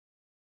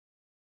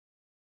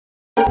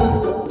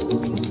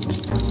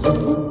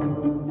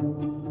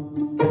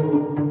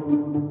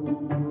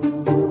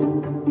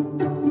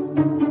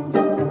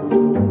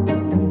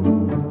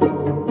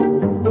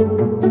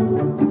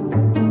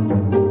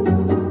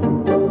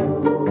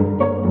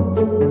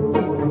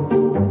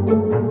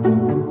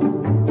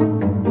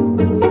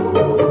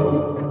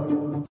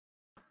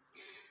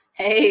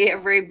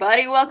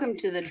everybody. Welcome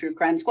to the True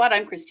Crime Squad.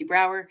 I'm Christy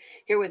Brower,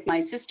 here with my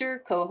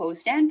sister,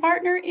 co-host, and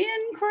partner in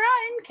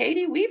crime,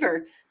 Katie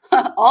Weaver.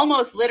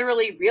 Almost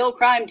literally real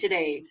crime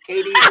today,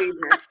 Katie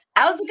Weaver.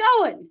 How's it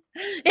going?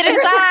 It is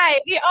I,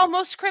 the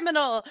almost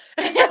criminal.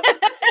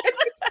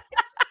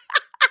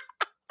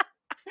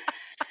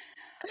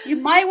 You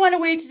might want to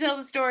wait to tell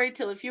the story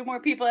till a few more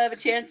people have a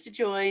chance to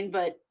join,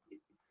 but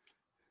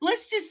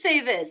let's just say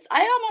this.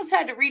 I almost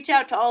had to reach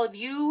out to all of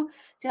you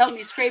to help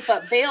me scrape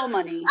up bail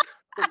money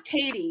for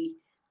Katie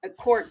at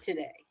court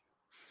today.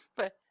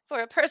 But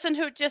for a person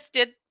who just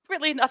did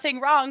really nothing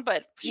wrong,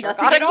 but sure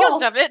Nothing got at accused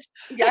all. of it.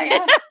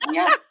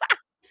 Yeah.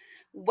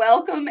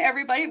 Welcome,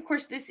 everybody. Of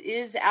course, this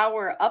is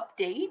our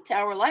update,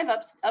 our live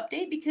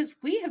update, because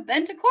we have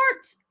been to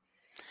court.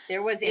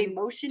 There was a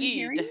motion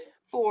hearing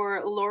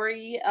for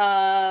Lori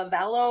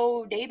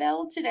Vallow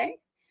Daybell today.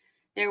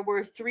 There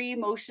were 3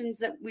 motions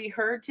that we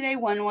heard today.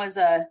 One was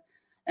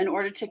an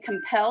order to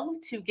compel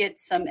to get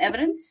some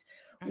evidence.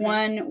 Mm-hmm.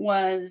 One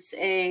was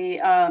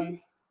a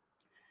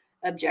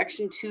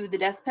objection to the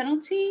death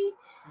penalty.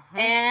 Mm-hmm.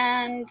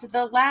 And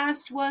the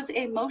last was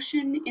a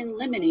motion in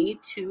limine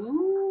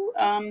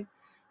to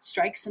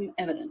strike some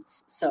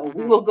evidence. So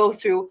we will go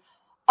through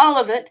all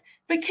of it.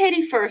 But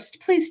Katie, first,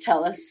 please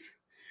tell us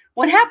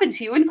what happened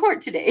to you in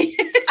court today.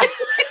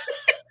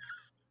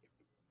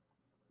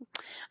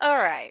 All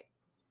right.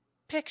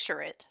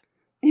 Picture it.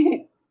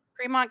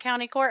 Fremont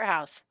County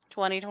Courthouse,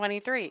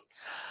 2023.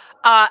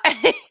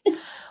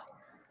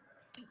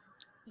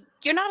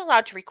 You're not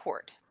allowed to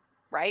record,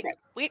 right?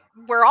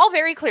 We're all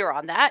very clear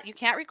on that. You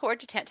can't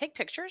record. You can't take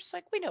pictures.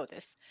 Like, we know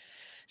this.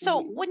 So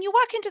when you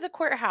walk into the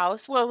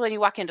courthouse, when you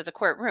walk into the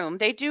courtroom,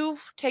 they do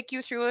take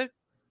you through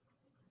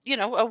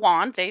a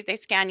wand. They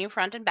scan you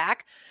front and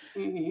back.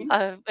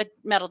 A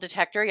metal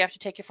detector. You have to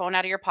take your phone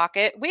out of your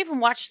pocket. We even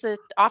watched the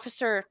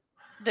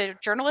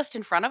journalist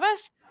in front of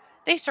us.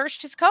 They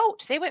searched his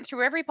coat. They went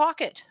through every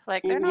pocket.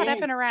 Like, they're not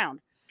effing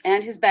around.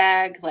 And his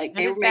bag. Like,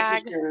 they were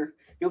making sure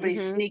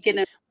nobody's sneaking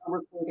in a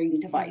recording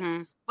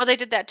device. Well, they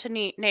did that to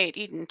Nate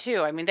Eden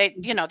too. I mean,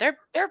 they're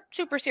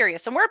super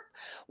serious, and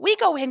we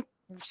go in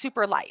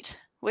super light.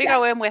 We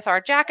go in with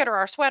our jacket or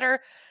our sweater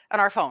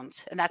and our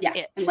phones, and that's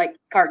it. And like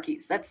car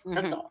keys. That's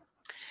all.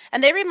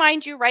 And they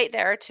remind you right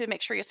there to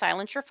make sure you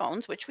silence your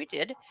phones, which we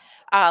did.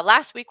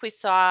 Last week we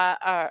saw,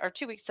 or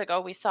 2 weeks ago,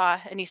 we saw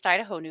an East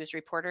Idaho news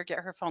reporter get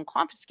her phone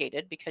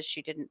confiscated because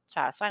she didn't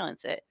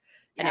silence it,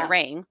 and it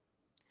rang.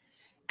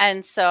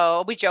 And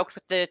so we joked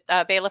with the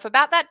bailiff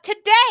about that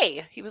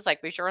today. He was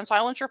like, be sure and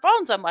silence your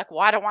phones. I'm like, well,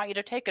 I don't want you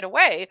to take it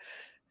away.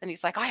 And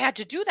he's like, I had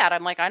to do that.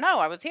 I'm like, I know,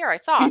 I was here, I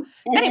saw.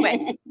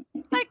 Anyway,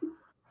 like,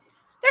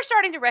 they're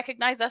starting to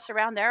recognize us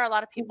around there. A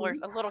lot of people are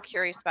a little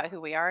curious about who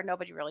we are.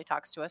 Nobody really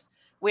talks to us.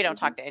 We don't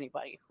talk to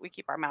anybody. We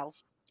keep our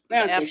mouths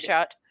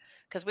shut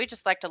because we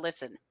just like to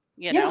listen.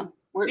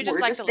 We're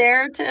just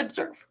there to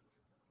observe.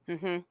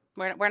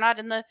 We're not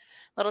in the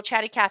little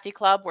chatty Cathy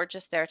club. We're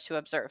just there to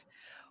observe.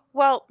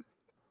 Well,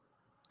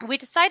 we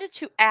decided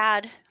to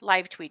add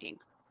live tweeting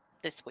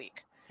this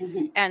week.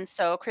 And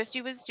so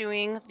Christy was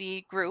doing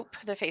the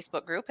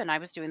Facebook group, and I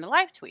was doing the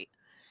live tweet.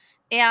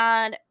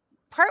 And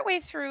partway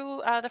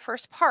through the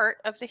first part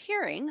of the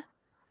hearing,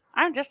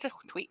 I'm just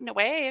tweeting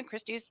away, and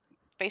Christy's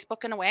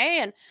Facebooking away,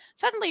 and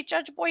suddenly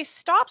Judge Boyce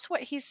stops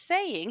what he's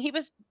saying. He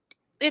was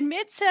in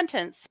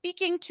mid-sentence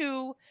speaking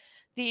to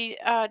the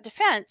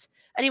defense,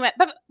 and he went,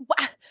 but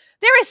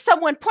there is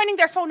someone pointing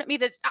their phone at me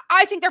that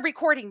I think they're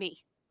recording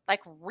me.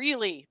 Like,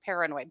 really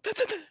paranoid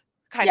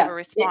kind of a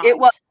response. It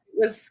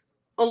was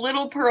a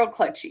little pearl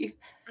clutchy.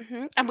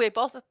 And we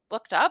both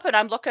looked up, and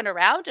I'm looking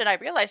around, and I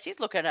realized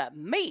he's looking at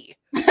me.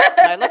 And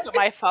I look at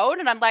my phone,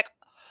 and I'm like,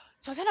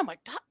 so then I'm like,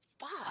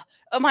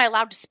 am I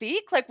allowed to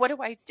speak? Like, what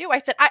do I do? I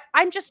said,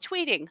 I'm just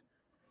tweeting.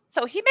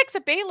 So he makes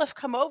a bailiff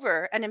come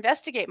over and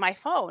investigate my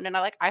phone. And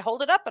I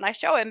hold it up and I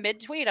show him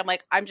mid-tweet. I'm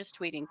like, I'm just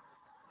tweeting. And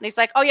he's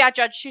like, oh yeah,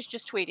 Judge, she's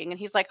just tweeting. And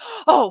he's like,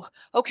 oh,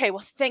 okay,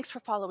 well, thanks for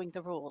following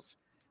the rules.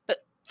 But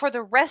for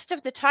the rest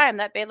of the time,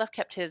 that bailiff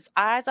kept his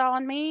eyes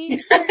on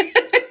me.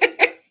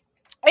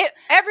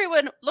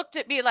 Everyone looked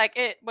at me like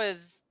it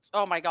was,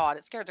 oh my God,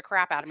 it scared the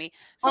crap out of me.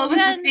 So well, it was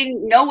the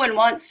thing no one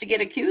wants to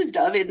get accused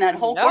of in that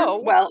whole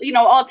court. Well,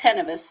 all 10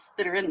 of us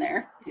that are in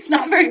there. It's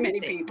not very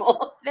many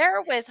people.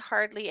 There was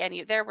hardly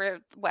any. There were,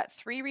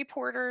 3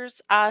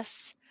 reporters,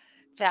 us,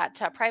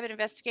 that private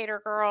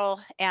investigator girl,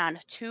 and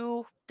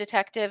 2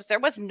 detectives. There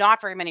was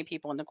not very many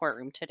people in the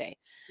courtroom today.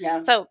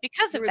 Yeah. So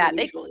because of that,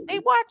 they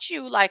watch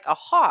you like a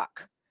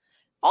hawk.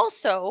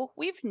 Also,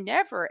 we've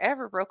never,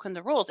 ever broken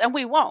the rules, and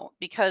we won't,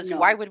 because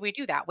why would we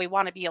do that? We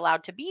want to be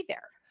allowed to be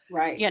there.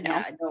 Right. Yeah,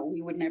 no,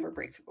 we would never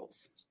break the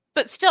rules.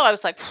 But still, I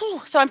was like,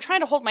 so I'm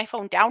trying to hold my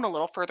phone down a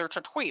little further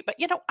to tweet. But,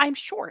 I'm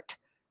short,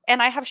 and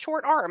I have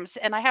short arms,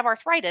 and I have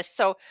arthritis.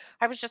 So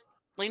I was just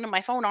leaning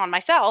my phone on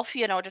myself,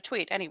 to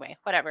tweet. Anyway,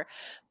 whatever.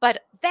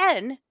 But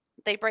then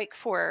they break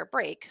for a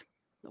break.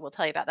 We'll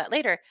tell you about that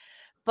later.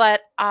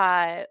 But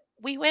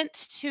we went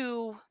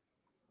to...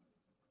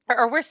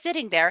 or we're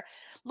sitting there.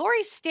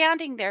 Lori's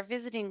standing there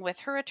visiting with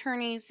her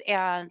attorneys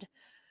and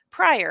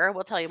Pryor,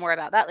 we'll tell you more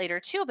about that later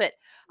too, but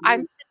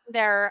I'm Mm. sitting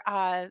there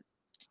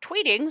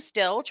tweeting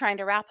still, trying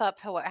to wrap up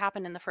what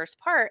happened in the first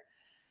part.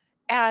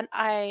 And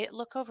I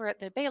look over at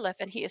the bailiff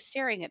and he is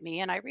staring at me.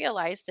 And I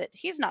realize that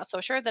he's not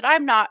so sure that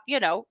I'm not,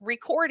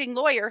 recording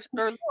lawyers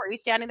or Lori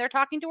standing there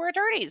talking to her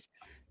attorneys.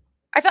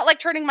 I felt like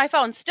turning my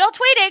phone, still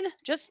tweeting,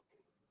 just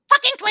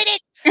fucking tweeting.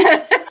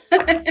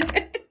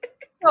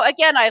 So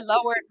again, I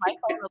lowered my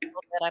phone a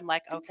little bit. I'm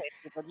like, okay,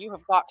 Stephen, you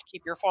have got to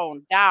keep your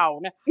phone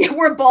down.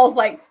 We're both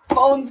like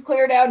phones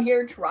clear down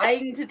here,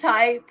 trying to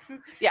type,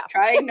 Yeah.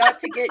 trying not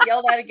to get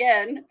yelled at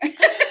again.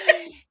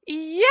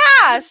 Yeah.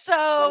 Funny.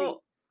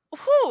 So,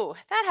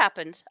 that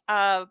happened.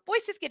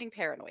 Boyce is getting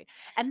paranoid,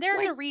 and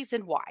there's a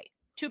reason why.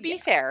 To be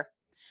fair,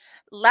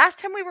 last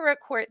time we were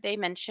at court, they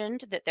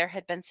mentioned that there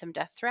had been some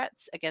death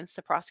threats against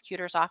the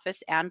prosecutor's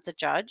office and the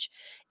judge,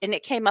 and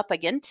it came up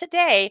again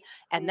today.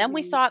 And then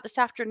we saw it this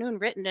afternoon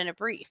written in a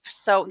brief.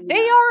 So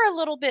they are a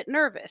little bit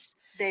nervous.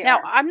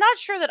 Now, I'm not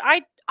sure that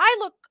I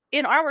look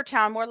in our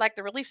town more like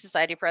the Relief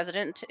Society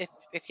president,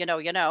 if you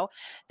know,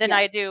 than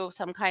I do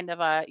some kind of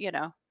a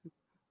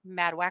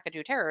mad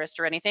wackadoo terrorist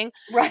or anything.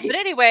 Right. But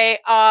anyway,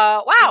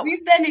 wow.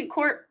 We've been in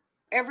court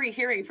every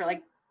hearing for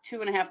like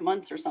 2.5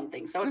 months or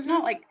something. So it's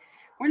not like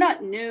we're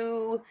not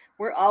new.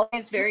 We're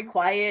always very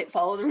quiet,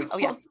 follow the rules. Oh,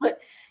 yeah. But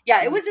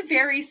yeah, it was a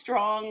very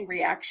strong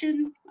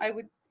reaction, I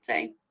would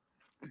say.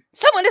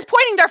 Someone is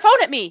pointing their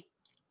phone at me.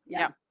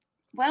 Yeah.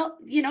 Well,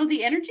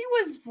 the energy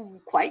was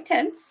quite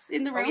tense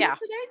in the room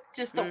today.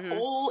 Just the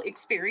whole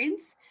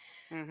experience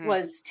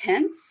was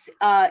tense.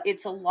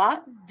 It's a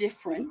lot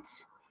different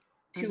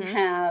to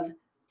have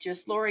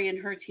just Lori and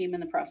her team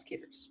and the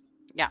prosecutors.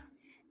 Yeah.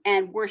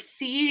 And we're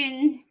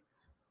seeing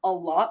a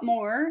lot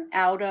more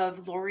out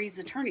of Lori's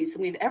attorneys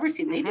than we've ever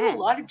seen. They do a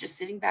lot of just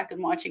sitting back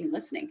and watching and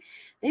listening.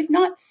 They've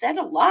not said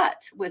a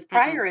lot with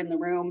Pryor in the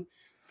room.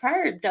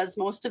 Pryor does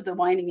most of the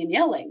whining and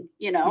yelling,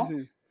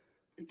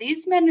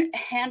 These men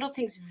handle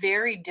things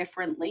very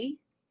differently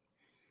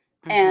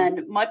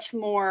and much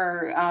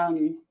more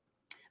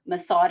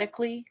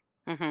methodically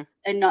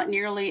and not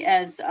nearly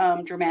as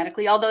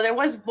dramatically, although there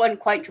was one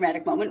quite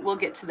dramatic moment. We'll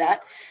get to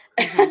that.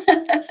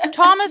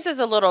 Thomas is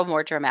a little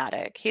more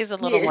dramatic. He's a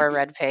little more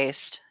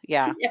red-faced.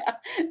 Yeah. Yeah.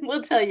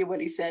 We'll tell you what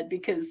he said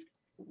because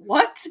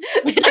what?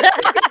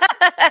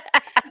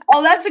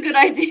 Oh, that's a good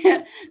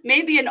idea.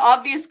 Maybe an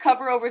obvious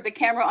cover over the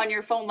camera on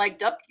your phone like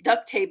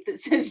duct tape that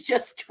says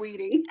just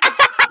tweeting.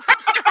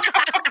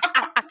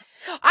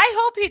 I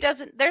hope he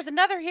doesn't. There's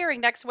another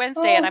hearing next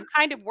Wednesday, and I'm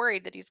kind of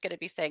worried that he's going to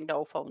be saying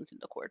no phones in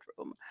the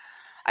courtroom.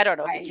 I don't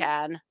know if he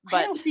can, but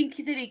I don't think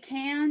that he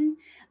can.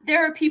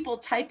 There are people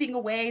typing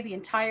away the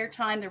entire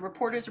time. The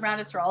reporters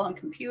around us are all on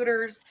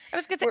computers. I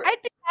was going to say,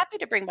 I'd be happy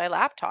to bring my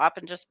laptop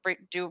and just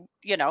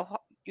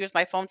use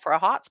my phone for a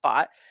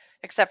hotspot.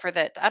 Except for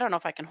that, I don't know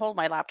if I can hold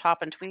my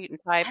laptop and tweet and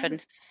type. I would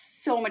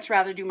so much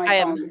rather do my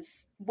phone.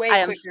 It's way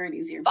quicker and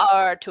easier.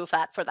 Far too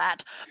fat for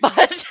that.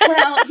 But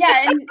well,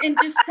 yeah, and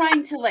just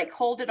trying to like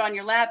hold it on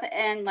your lap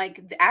and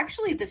like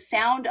actually the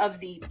sound of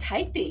the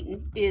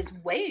typing is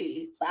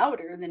way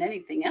louder than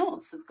anything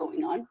else that's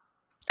going on.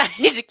 I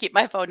need to keep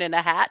my phone in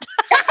a hat.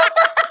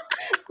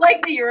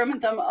 Like the Urim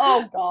and Thummim.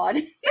 Oh God.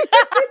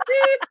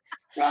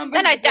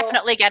 Then I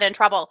definitely get in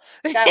trouble.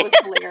 That was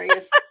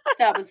hilarious.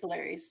 That was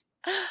hilarious.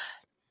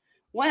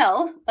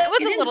 Well, it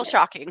was a little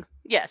shocking.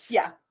 Yes.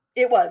 Yeah,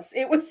 it was.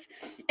 It was.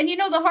 And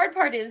the hard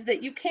part is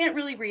that you can't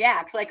really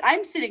react. Like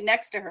I'm sitting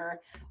next to her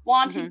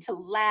wanting to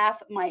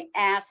laugh my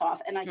ass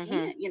off and I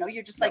can't,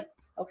 you're just like,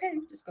 okay,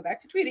 just go back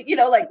to tweeting,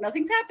 like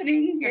nothing's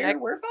happening here. Like,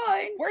 we're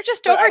fine. We're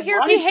just over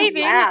here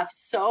behaving. To laugh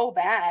so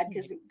bad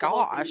because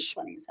gosh,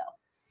 funny as hell.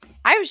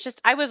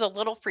 I was a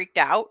little freaked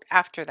out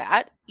after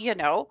that,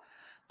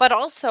 but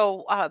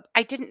also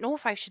I didn't know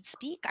if I should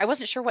speak. I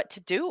wasn't sure what to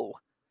do.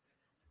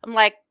 I'm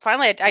like,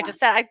 finally, I just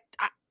said,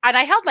 and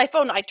I held my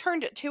phone. I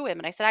turned it to him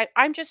and I said,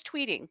 I'm just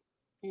tweeting,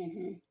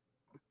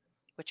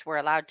 which we're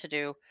allowed to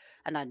do.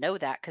 And I know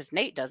that because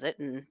Nate does it.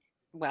 And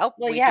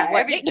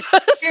yeah, Nate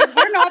does.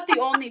 We're not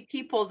the only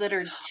people that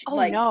are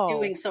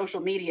doing social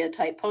media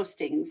type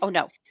postings. Oh,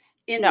 no.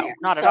 There.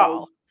 Not at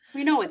all.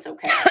 We know it's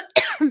okay.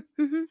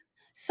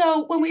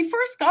 So when we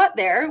first got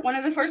there, one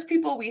of the first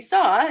people we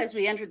saw as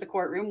we entered the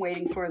courtroom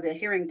waiting for the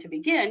hearing to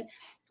begin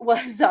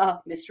was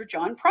Mr.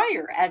 John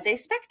Pryor as a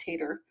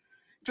spectator,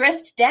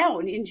 dressed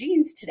down in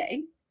jeans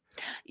today.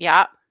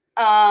 Yeah.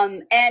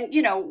 And,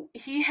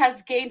 he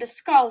has gained a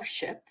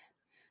scholarship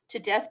to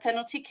Death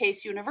Penalty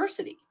Case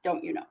University,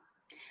 don't you know?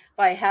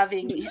 By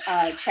having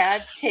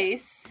Chad's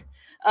case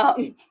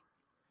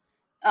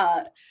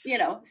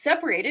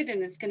separated,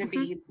 and it's going to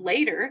be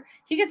later.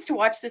 He gets to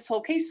watch this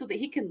whole case so that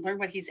he can learn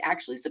what he's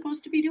actually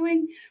supposed to be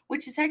doing,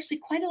 which is actually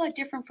quite a lot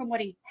different from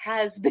what he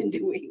has been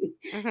doing.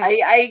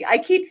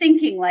 I keep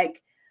thinking,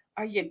 like,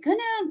 are you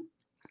gonna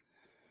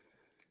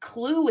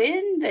clue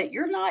in that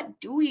you're not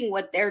doing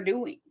what they're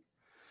doing?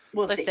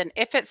 Listen,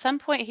 if at some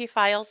point he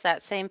files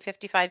that same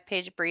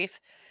 55-page brief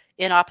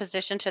in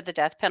opposition to the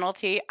death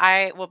penalty,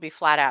 I will be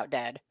flat out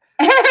dead.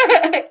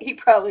 He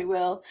probably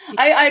will. He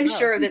I'm will.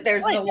 sure He's that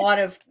there's doing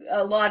it.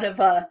 a lot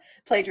of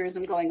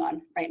plagiarism going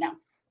on right now.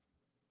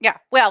 Yeah,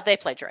 well, they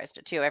plagiarized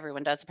it too,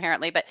 everyone does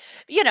apparently, but,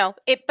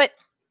 but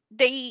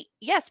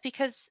yes,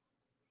 because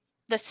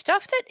the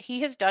stuff that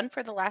he has done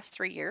for the last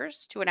 3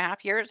 years, 2.5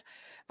 years,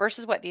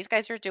 versus what these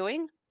guys are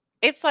doing,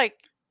 it's like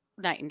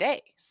night and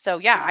day. So,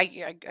 yeah,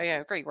 Yeah, I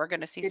agree, we're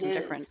gonna see it some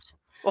different. is.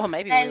 Well,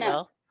 maybe we And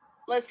will.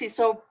 let's see.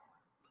 So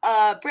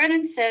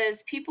Brennan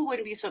says people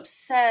wouldn't be so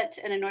upset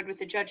and annoyed with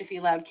the judge if he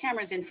allowed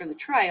cameras in for the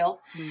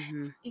trial.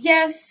 Mhm,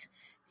 Yes,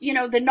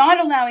 the not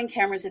allowing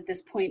cameras at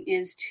this point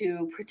is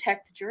to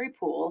protect the jury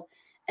pool.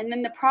 And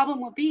then the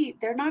problem will be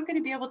they're not going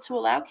to be able to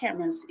allow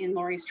cameras in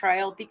Lori's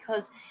trial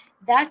because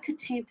that could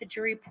taint the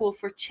jury pool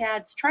for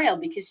Chad's trial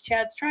because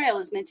Chad's trial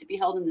is meant to be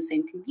held in the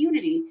same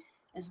community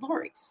as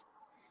Lori's.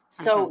 mhm,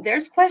 So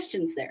there's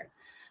questions there.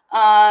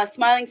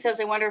 Smiling says,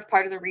 I wonder if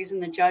part of the reason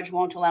the judge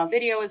won't allow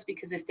video is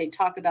because if they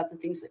talk about the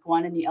things that go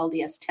on in the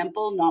LDS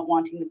temple, not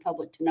wanting the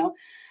public to know,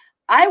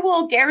 I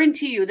will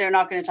guarantee you they're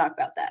not going to talk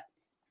about that.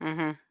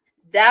 mhm.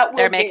 That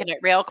They're will get making it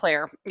real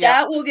clear. Yep.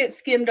 that will get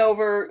skimmed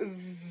over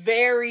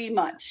very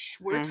much.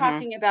 We're Mhm,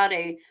 talking about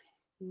a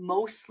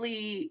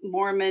mostly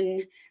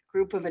Mormon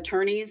group of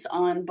attorneys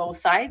on both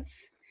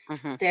sides.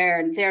 mhm,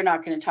 They're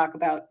not going to talk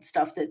about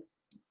stuff that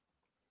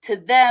to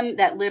them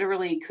that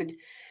literally could,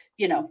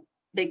 you know,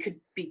 they could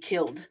be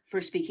killed for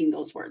speaking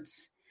those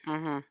words.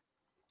 mhm.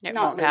 It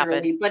Not won't happen.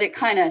 literally, but it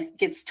kind of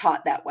gets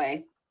taught that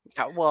way.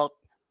 Well,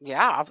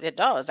 yeah, it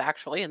does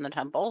actually in the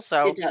temple, It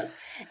so. does.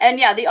 And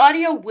yeah, the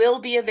audio will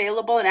be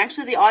available. And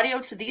actually, the audio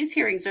to these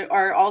hearings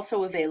are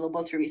also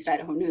available through East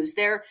Idaho News.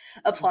 They're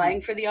Mhm,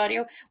 applying for the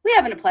audio. We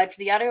haven't applied for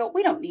the audio.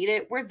 We don't need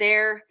it. We're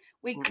there.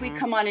 We mm-mm.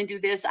 come on and do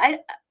this. The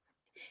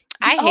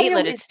I hate audio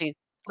is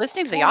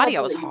listening to the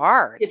audio is horribly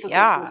hard. difficult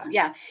to listen.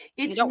 Yeah. Yeah,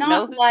 You it's don't know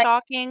not who's like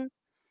talking.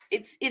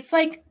 it's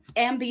like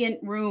ambient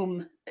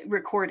room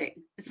recording.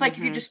 It's like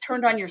if you Mhm, just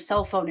turned on your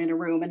cell phone in a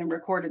room and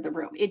recorded the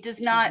room. It does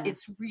not. mhm.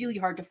 It's really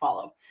hard to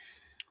follow.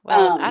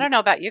 Well, I Um, don't know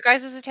about you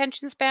guys'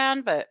 attention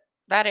span, but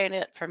that ain't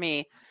it for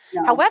me.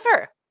 no,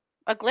 However,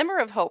 a glimmer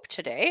of hope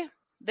today.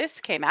 This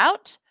came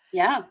out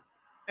yeah.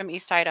 from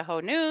East Idaho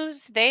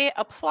News. They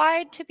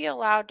applied to be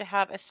allowed to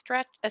have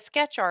a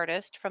sketch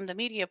artist from the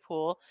media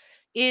pool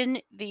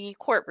in the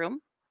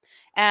courtroom,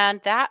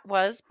 and that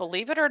was,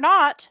 believe it or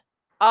not,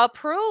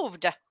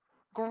 approved,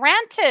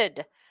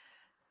 granted.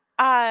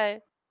 Uh,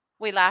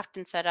 we laughed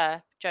and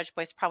said, Judge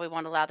Boyce probably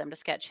won't allow them to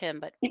sketch him,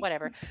 but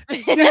whatever.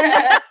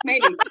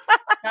 Maybe.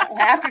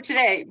 After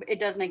today, it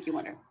does make you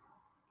wonder.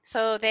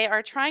 So they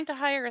are trying to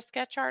hire a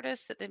sketch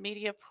artist that the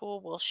media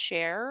pool will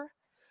share,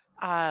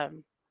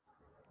 um,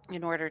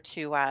 in order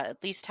to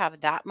at least have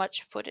that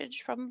much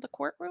footage from the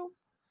courtroom.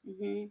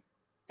 Hmm.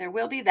 There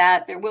will be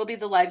that. There will be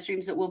the live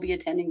streams that we'll be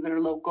attending that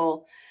are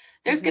local.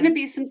 There's going Hmm. to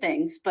be some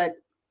things, but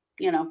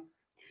you know,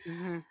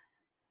 Hmm.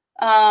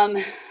 um,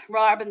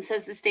 Robin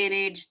says this day and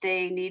age,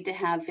 they need to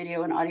have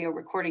video and audio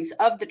recordings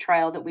of the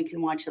trial that we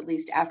can watch at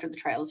least after the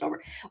trial is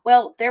over.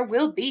 Well, there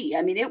will be.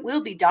 I mean, it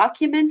will be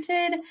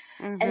documented,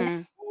 and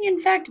Hmm. may, in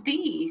fact,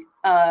 be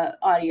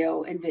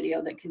audio and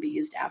video that can be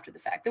used after the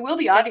fact. There will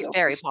be It's audio for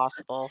very sure,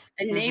 possible.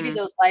 and maybe Hmm.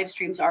 those live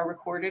streams are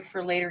recorded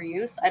for later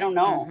use. I don't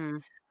know. Hmm.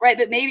 Right,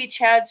 but maybe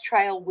Chad's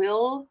trial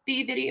will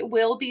be video,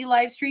 will be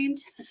live streamed.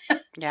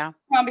 Yeah.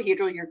 Ron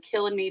Behavioral, you're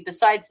killing me.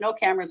 Besides, no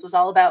cameras was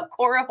all about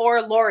Cora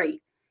Horror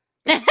Lori.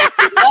 If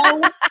you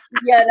know,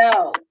 you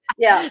know.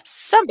 Yeah.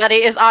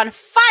 Somebody is on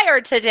fire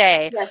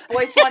today. Yes.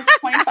 Boyce wants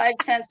 25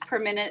 cents per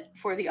minute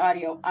for the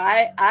audio.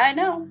 I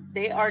know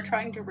they are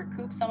trying to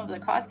recoup some of the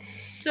cost.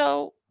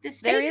 So The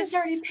there state is. has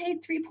already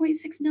paid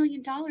 $3.6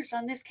 million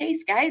on this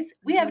case, guys.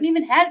 We Hmm. haven't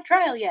even had a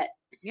trial yet.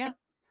 Yeah.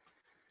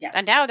 Yeah.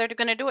 And now they're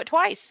going to do it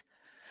twice.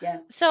 Yeah.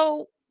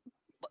 So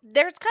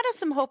there's kind of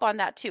some hope on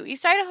that too.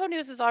 East Idaho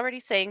News is already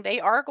saying they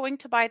are going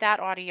to buy that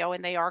audio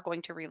and they are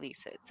going to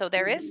release it. So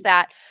there is Mhm.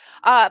 that.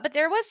 But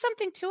there was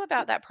something too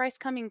about that price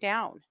coming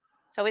down.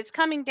 So it's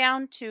coming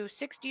down to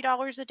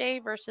 $60 a day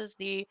versus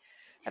the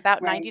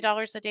about Right.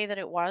 $90 a day that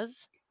it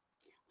was.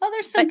 Well,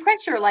 there's some But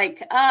pressure.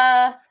 Like,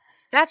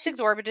 that's should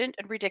exorbitant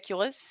and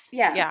ridiculous.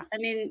 yeah. Yeah. I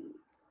mean,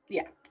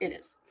 yeah, it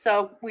is.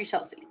 So we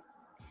shall see.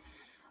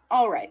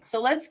 All right. So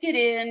let's get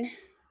in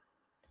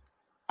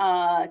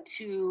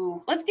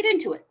to let's get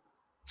into it.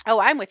 Oh,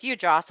 I'm with you,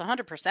 Joss,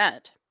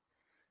 100%.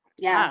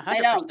 Yeah, I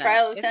know. 100%.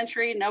 Trial of the It's.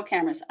 century, no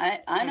cameras. I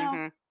know.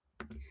 Hmm.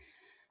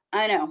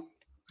 I know.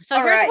 So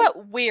All here's right.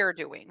 what we're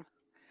doing.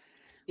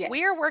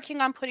 We're Yes.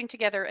 working on putting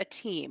together a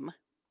team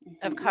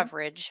of Hmm.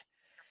 coverage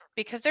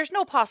because there's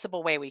no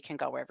possible way we can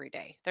go every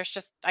day. There's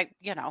just,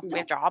 we have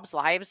No. jobs,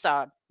 lives,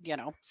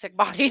 sick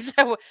bodies.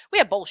 So we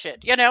have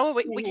bullshit,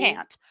 we Hmm.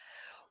 can't.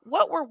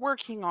 What we're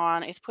working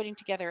on is putting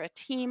together a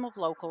team of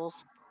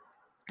locals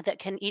that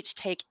can each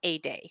take a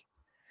day.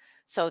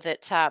 So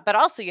that, but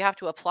also you have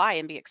to apply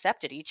and be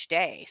accepted each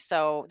day.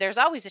 So there's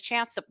always a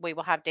chance that we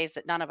will have days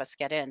that none of us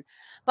get in.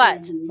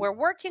 But Hmm. we're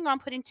working on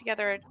putting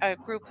together a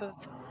group of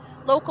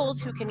locals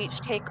who can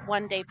each take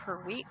one day per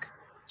week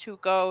to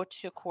go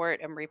to court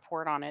and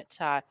report on it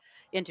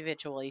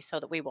individually so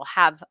that we will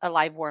have a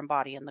live warm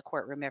body in the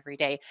courtroom every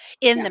day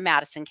in Yeah. the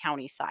Madison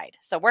County side.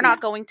 So we're Yeah.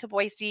 not going to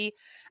Boise.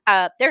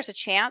 There's a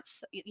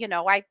chance,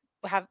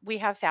 we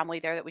have family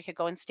there that we could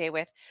go and stay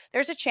with.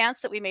 There's a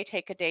chance that we may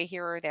take a day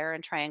here or there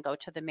and try and go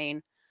to the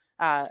main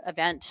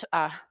event.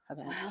 Well,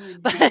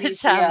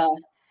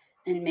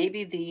 and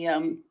maybe But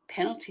the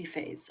penalty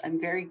phase. I'm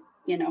very,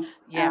 yeah,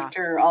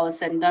 after all is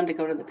said and done, to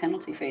go to the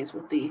penalty phase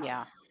would be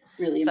yeah.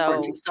 really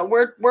important too. So So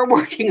we're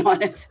working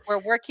on it. we're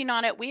working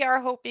on it. We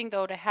are hoping,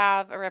 though, to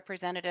have a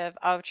representative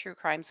of True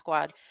Crime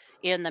Squad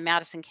in the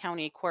Madison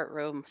County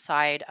courtroom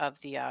side of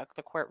the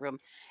courtroom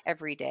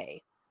every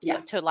day Yeah.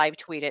 to live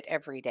tweet it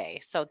every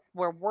day. So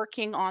we're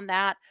working on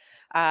that.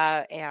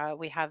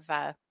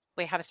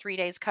 We have 3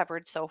 days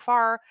covered so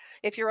far.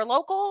 If you're a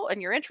local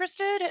and you're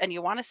interested and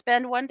you want to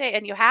spend one day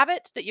and you have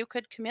it that you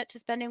could commit to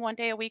spending one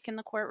day a week in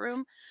the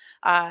courtroom,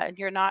 and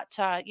you're not,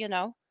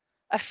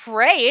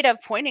 afraid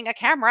of pointing a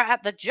camera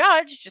at the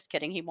judge. Just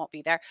kidding, he won't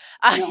be there.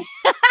 Uh, No.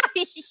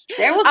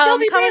 There will still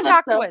be come and bailiffs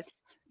talk to though. us.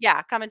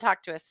 Yeah, come and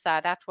talk to us.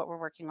 That's what we're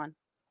working on.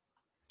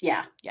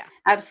 Yeah. Yeah.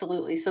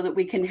 Absolutely. So that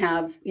we can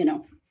have,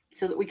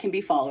 so that we can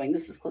be following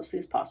this as closely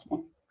as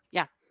possible.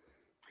 Yeah.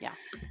 Yeah.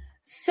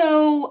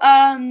 So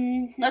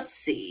let's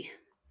see.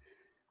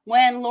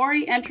 When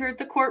Lori entered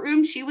the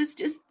courtroom, she was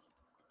just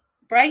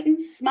bright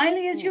and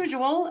smiley as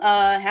usual.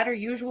 Had her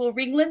usual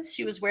ringlets.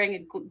 She was wearing a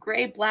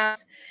gray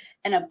blouse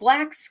and a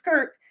black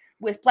skirt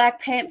with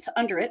black pants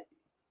under it.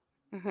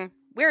 Mm-hmm.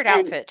 Weird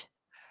And outfit.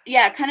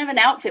 yeah, kind of an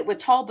outfit with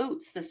tall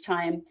boots this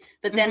time.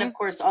 But then, of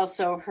course,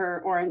 also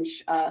her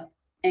orange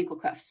ankle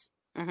cuffs.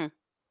 Mm-hmm.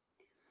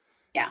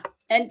 Yeah.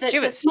 And She the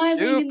was smiling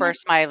super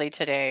smiley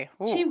today.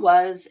 she Ooh.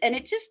 was, and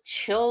it just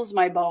chills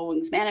my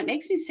bones, man. It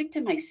makes me sick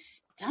to my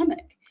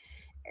stomach.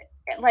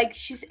 Like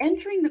she's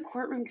entering the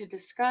courtroom to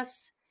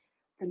discuss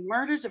the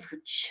murders of her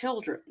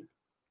children.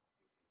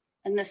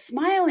 And the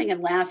smiling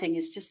and laughing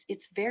is just,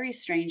 it's very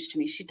strange to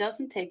me. She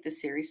doesn't take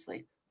this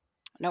seriously.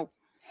 No.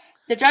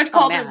 The judge Oh,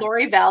 called her man.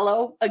 Lori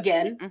Vallow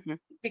again Mm-hmm.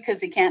 because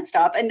he can't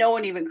stop, and no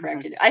one even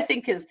corrected it. I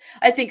think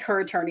her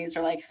attorneys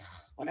are like,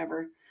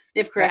 whatever.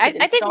 They've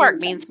corrected I him think so Mark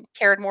many Means times.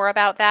 cared more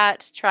about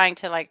that, trying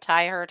to like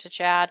tie her to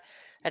Chad.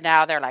 And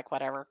now they're like,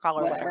 whatever, call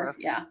her whatever.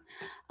 Yeah.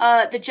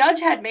 The judge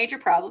had major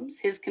problems.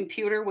 His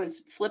computer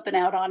was flipping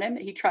out on him.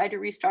 He tried to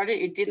restart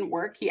it. It didn't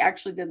work. He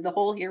actually did the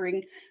whole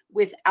hearing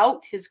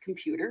without his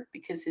computer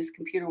because his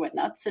computer went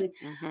nuts. And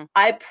Mm-hmm.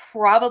 I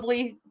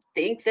probably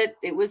think that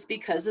it was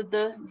because of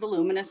the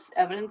voluminous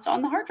evidence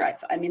on the hard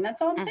drive. I mean,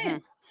 that's all I'm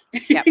saying.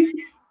 Yep.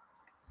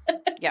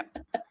 Yep.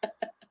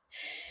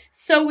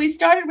 So we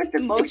started with the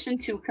motion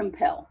to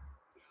compel.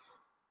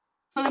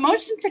 So the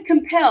motion to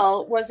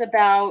compel was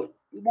about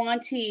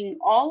wanting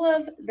all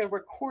of the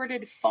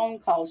recorded phone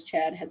calls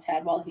Chad has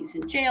had while he's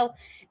in jail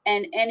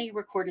and any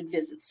recorded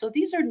visits. So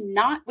these are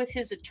not with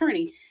his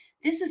attorney.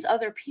 This is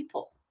other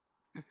people.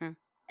 Mm-hmm.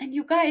 And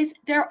you guys,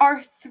 there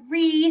are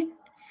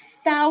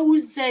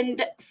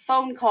 3,000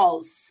 phone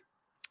calls.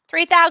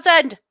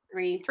 3,000.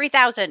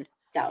 3,000.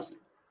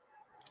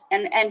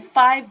 And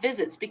 5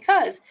 visits,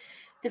 because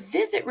the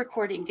visit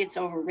recording gets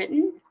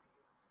overwritten.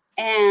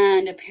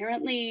 And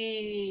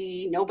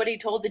apparently nobody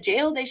told the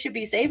jail they should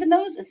be saving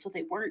those. And so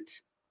they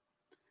weren't,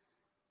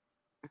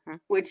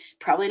 which is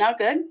probably not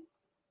good.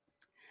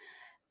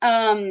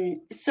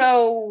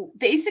 So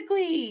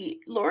basically,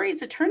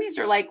 Lori's attorneys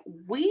are like,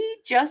 we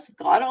just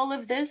got all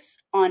of this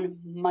on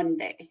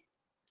Monday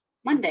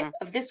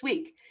of this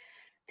week.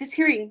 This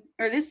hearing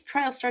or this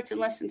trial starts in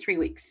less than 3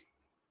 weeks.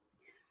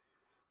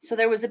 So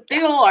there was a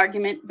big old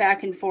argument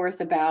back and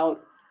forth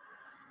about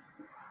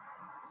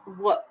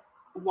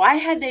why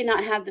had they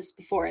not had this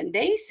before? And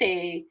they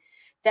say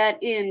that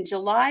in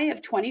July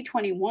of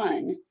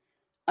 2021,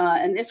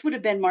 and this would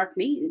have been Mark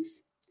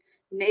Means,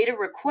 made a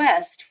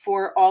request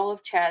for all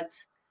of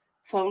Chad's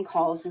phone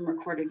calls and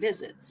recorded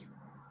visits.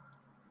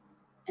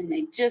 And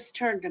they just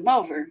turned him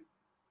over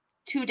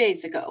 2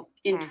 days ago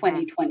in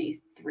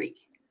 2023.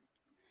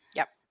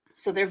 Yep.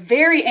 So they're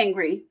very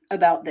angry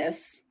about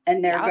this,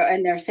 and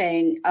they're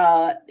saying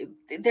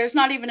there's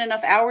not even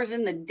enough hours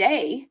in the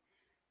day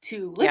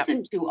to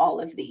listen to all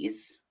of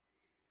these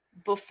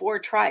before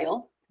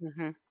trial.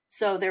 Mm-hmm.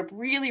 So they're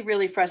really,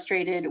 really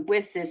frustrated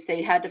with this.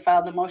 They had to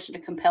file the motion to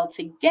compel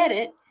to get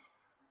it.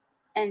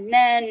 And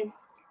then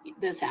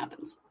this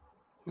happens.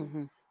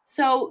 Mm-hmm.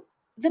 So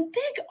the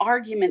big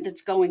argument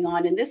that's going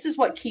on, and this is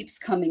what keeps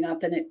coming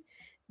up, and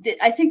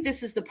I think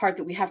this is the part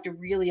that we have to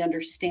really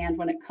understand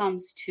when it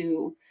comes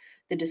to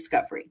the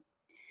discovery.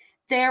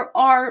 There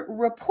are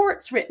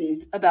reports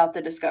written about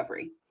the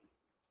discovery.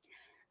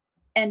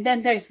 And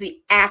then there's the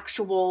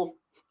actual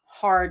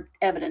hard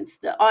evidence,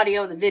 the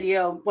audio, the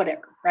video,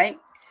 whatever, right?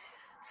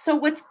 So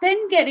what's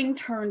been getting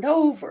turned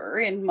over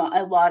in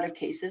a lot of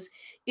cases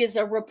is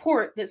a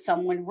report that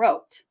someone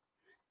wrote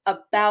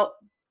about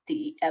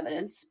the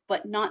evidence,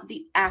 but not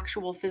the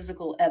actual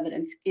physical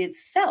evidence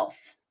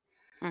itself.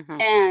 Mm-hmm.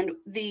 And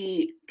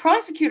the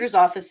prosecutor's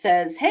office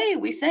says, hey,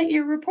 we sent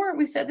you a report.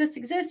 We said this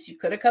exists. You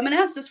could have come and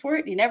asked us for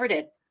it. You never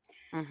did.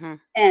 Mhm.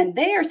 And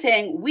they are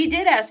saying, we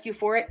did ask you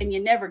for it and you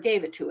never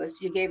gave it to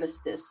us. You gave us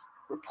this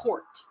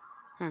report.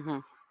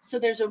 Mhm. So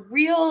there's a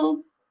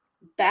real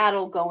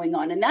battle going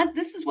on. And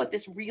this is what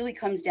this really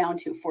comes down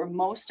to for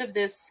most of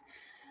this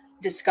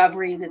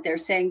discovery that they're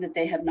saying that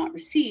they have not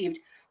received.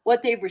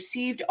 What they've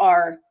received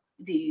are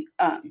the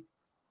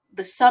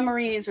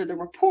summaries or the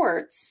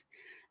reports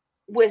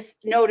with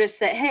notice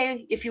that,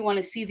 hey, if you want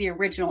to see the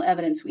original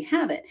evidence, we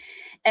have it.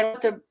 And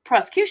what the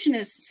prosecution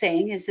is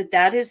saying is that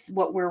that is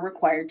what we're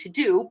required to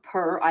do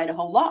per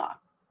Idaho law.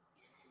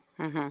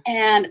 Mhm.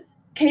 And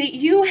Katie,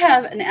 you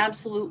have an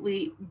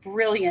absolutely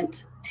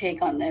brilliant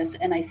take on this,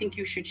 and I think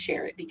you should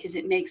share it because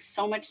it makes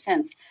so much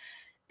sense.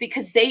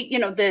 Because they,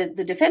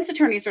 the defense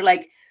attorneys are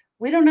like,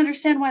 we don't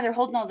understand why they're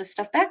holding all this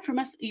stuff back from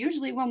us.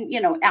 Usually, when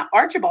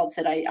Archibald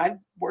said, I've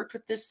worked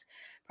with this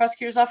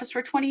prosecutor's office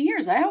for 20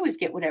 years. I always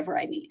get whatever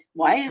I need.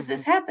 Why is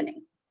this Mhm.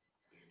 happening?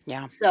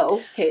 Yeah.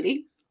 So,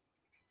 Katie.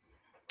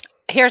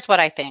 Here's what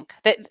I think.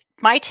 That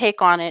my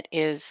take on it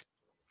is,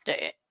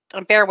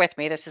 bear with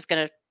me. This is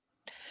going to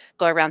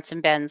go around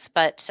some bends,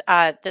 but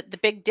the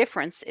big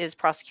difference is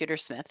Prosecutor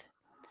Smith.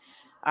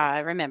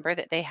 Remember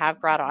that they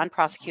have brought on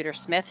Prosecutor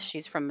Smith.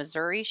 She's from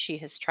Missouri. She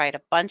has tried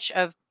a bunch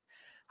of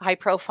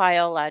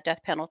high-profile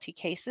death penalty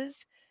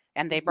cases,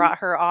 and they Mm-hmm. brought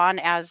her on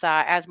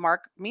as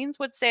Mark Means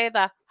would say,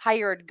 the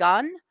hired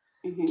gun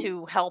Mm-hmm.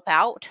 to help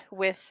out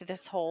with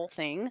this whole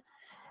thing.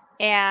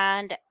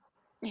 And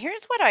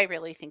here's what I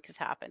really think is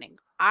happening.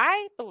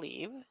 I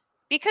believe,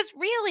 because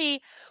really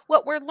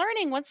what we're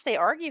learning once they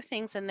argue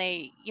things and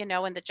they,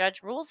 and the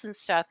judge rules and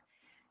stuff,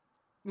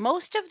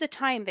 most of the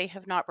time they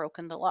have not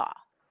broken the law.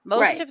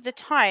 Most Right. of the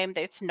time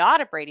it's not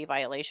a Brady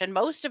violation.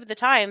 Most of the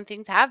time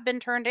things have been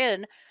turned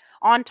in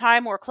on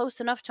time or close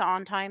enough to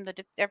on time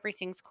that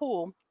everything's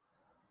cool.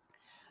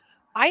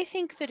 I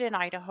think that in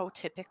Idaho,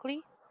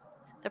 typically,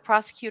 the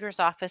prosecutor's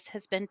office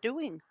has been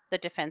doing the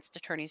defense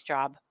attorney's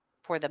job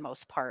for the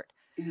most part.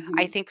 I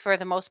Mm-hmm. think for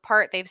the most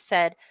part, they've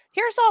said,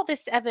 here's all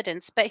this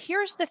evidence, but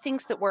here's the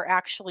things that we're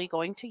actually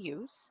going to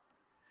use.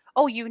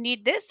 Oh, you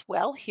need this?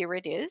 Well, here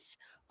it is.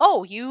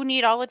 Oh, you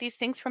need all of these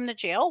things from the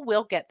jail?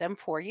 We'll get them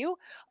for you.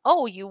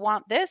 Oh, you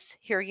want this?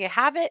 Here you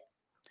have it.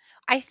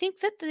 I think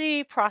that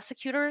the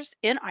prosecutors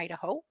in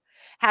Idaho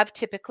have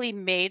typically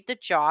made the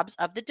jobs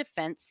of the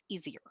defense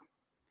easier.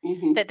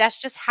 Mm-hmm. That's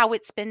just how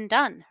it's been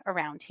done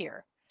around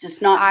here.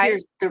 Just not I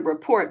here's the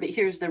report, but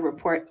here's the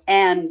report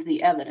and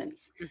the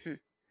evidence. mhm,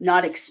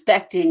 Not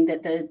expecting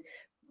that the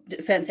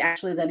defense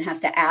actually then has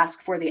to ask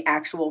for the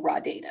actual raw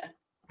data.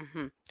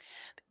 mhm.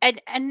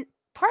 And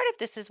part of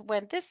this is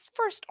when this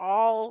first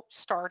all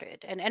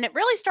started, and it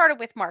really started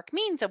with Mark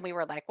Means, and we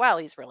were like, well,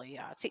 he's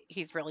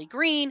really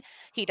green,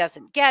 he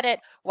doesn't get it,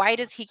 why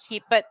does he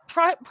keep, but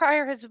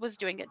prior was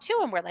doing it too,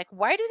 and we're like,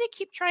 why do they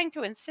keep trying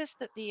to insist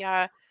that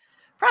the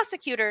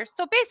prosecutor,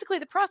 so basically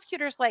the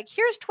prosecutor's like,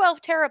 here's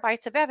 12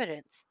 terabytes of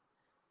evidence,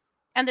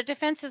 and the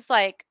defense is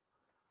like,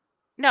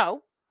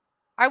 no,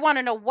 I want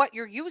to know what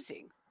you're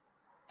using,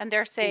 and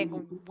they're saying,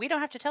 Mm-hmm. we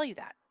don't have to tell you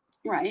that,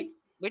 Right.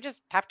 we just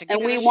have to give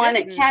And you we the want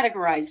shit. it And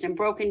categorized and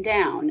broken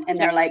down. And yep,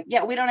 they're like,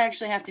 yeah, we don't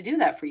actually have to do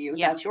that for you.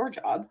 yeah. That's your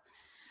job,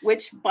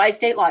 which by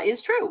state law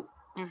is true.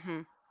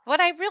 Mhm. What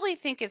I really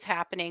think is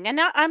happening, and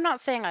I'm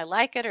not saying I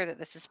like it or that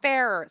this is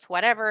fair or it's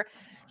whatever,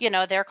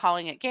 they're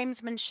calling it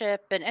gamesmanship,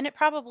 and it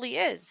probably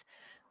is,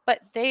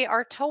 but they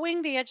are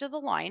towing the edge of the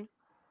line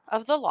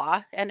of the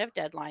law and of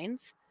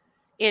deadlines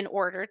in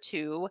order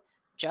to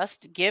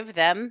just give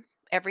them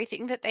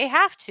everything that they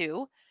have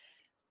to.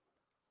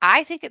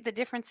 I think the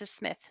difference is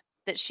Smith,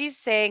 that she's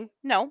saying,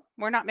 no,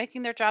 we're not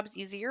making their jobs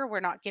easier. We're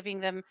not giving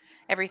them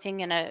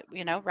everything in a,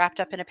 wrapped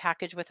up in a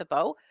package with a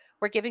bow.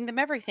 We're giving them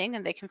everything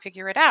and they can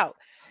figure it out.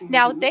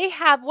 Now, Mm-hmm. they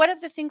have one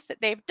of the things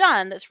that they've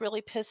done that's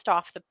really pissed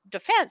off the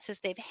defense is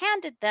they've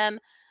handed them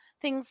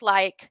things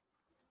like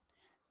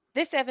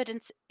this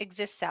evidence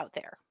exists out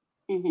there,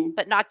 Mm-hmm.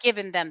 but not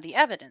given them the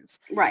evidence.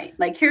 Right.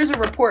 Like here's a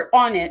report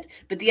on it,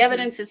 but the Hmm.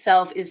 evidence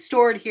itself is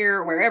stored here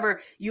or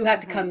wherever. You have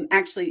to Hmm. come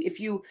actually, if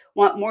you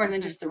want more than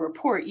Hmm. just the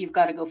report, you've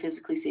got to go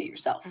physically see it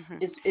yourself, Hmm.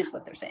 is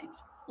what they're saying.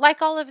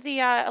 Like all of the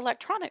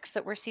electronics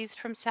that were seized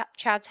from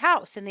Chad's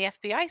house in the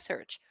FBI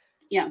search.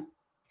 Yeah.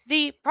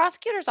 The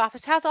prosecutor's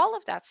office has all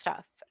of that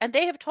stuff, and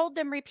they have told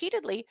them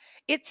repeatedly,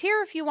 it's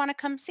here if you want to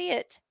come see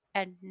it,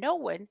 and no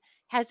one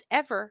has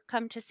ever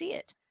come to see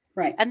it.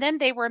 Right. And then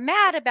they were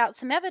mad about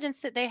some evidence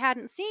that they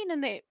hadn't seen,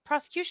 and the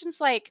prosecution's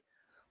like,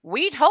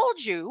 we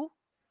told you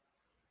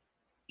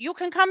you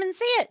can come and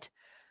see it,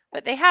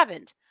 but they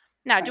haven't.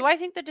 Now, do Right. I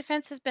think the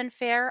defense has been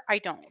fair? I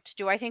don't.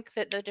 Do I think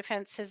that the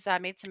defense has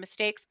made some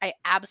mistakes? I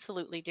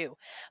absolutely do.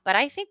 But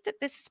I think that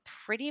this is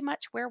pretty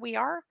much where we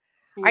are.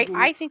 Mm-hmm.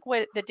 I think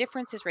what the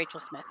difference is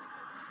Rachel Smith.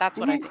 That's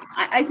what I Mhm. think.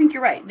 I think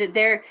you're right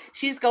that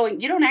she's going,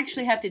 you don't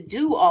actually have to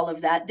do all of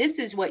that. This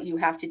is what you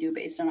have to do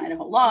based on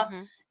Idaho law.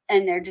 Mhm.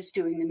 And they're just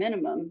doing the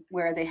minimum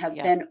where they have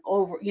Yep. been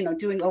over,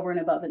 doing over and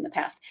above in the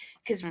past.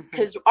 Mhm.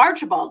 Because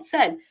Archibald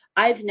said,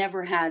 I've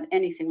never had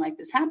anything like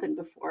this happen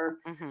before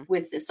Mhm.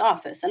 with this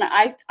office. And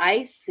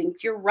I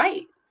think you're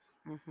right.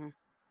 Mhm.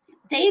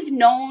 they've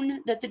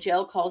known that the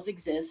jail calls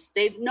exist.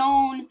 They've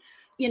known,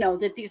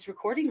 that these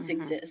recordings Mhm.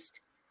 exist.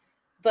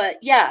 But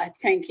yeah,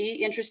 Cranky,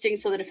 interesting.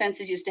 So the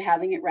defense is used to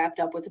having it wrapped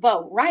up with a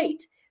bow.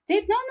 Right.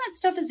 They've known that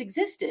stuff has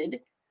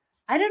existed.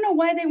 I don't know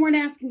why they weren't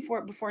asking for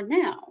it before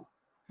now.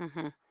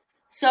 Mhm.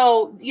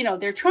 So,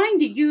 they're trying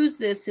to use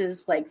this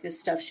as like this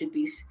stuff should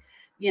be,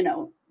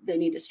 they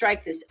need to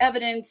strike this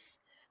evidence.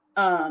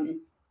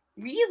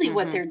 Really,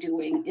 what Mhm. they're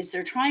doing is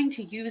they're trying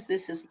to use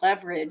this as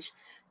leverage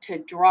to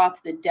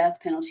drop the death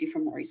penalty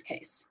from Lori's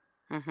case.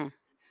 Mhm.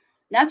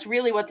 That's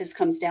really what this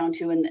comes down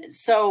to. And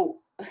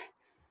so,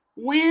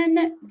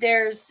 when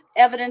there's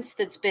evidence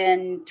that's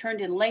been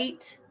turned in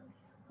late,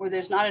 or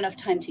there's not enough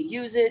time to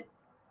use it,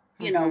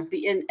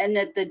 Mhm. and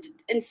that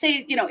and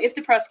say, if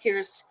the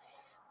prosecutors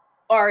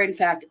are in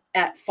fact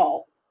at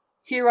fault,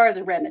 here are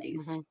the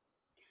remedies: Mhm.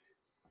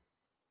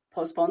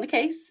 postpone the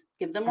case,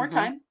 give them more Mhm.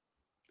 time,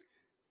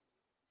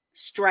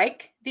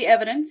 strike the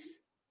evidence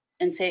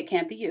and say it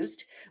can't be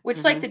used,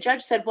 which, like Mhm. the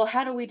judge said, well,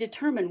 how do we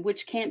determine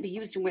which can't be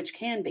used and which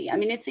can be? I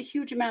mean, it's a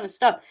huge amount of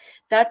stuff.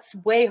 That's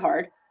way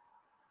hard.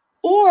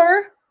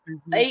 Or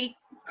Mhm. a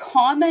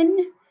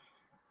common,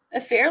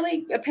 a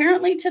fairly,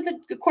 apparently to the,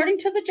 according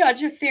to the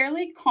judge, a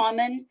fairly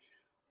common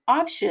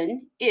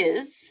option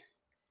is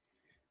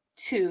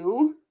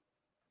to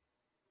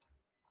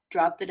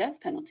drop the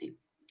death penalty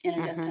in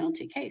a death Mhm.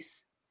 penalty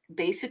case,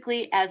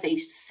 basically as a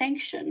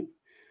sanction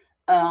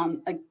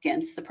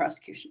against the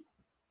prosecution.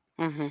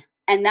 Mhm.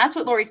 And that's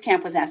what Lori's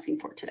camp was asking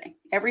for today.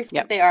 Everything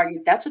Yep. they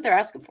argued, that's what they're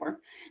asking for.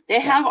 They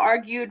Yep. have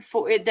argued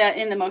for that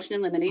in the motion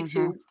in limine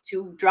Mhm.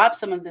 to drop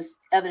some of this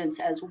evidence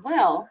as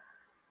well.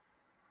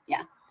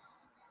 Yeah.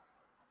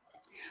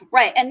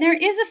 Right. And there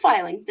is a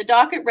filing. The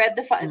docket read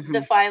the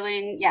Mhm.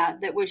 filing, yeah,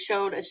 that was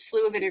showed a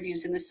slew of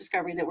interviews in this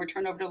discovery that were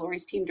turned over to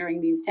Lori's team during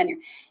Mean's tenure.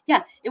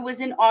 Yeah, it was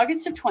in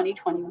August of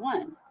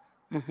 2021.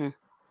 Mhm.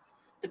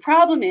 The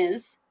problem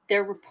is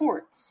they're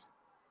reports.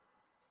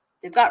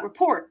 They've got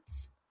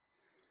reports,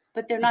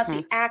 but they're not Mhm.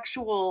 the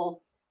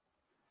actual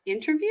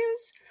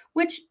interviews,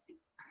 which,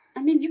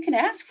 I mean, you can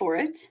ask for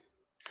it.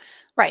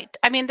 Right.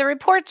 I mean, the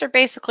reports are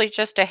basically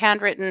just a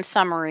handwritten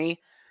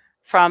summary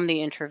from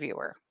the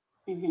interviewer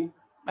Mm-hmm.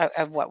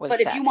 of what was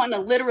But if you said. want to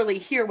literally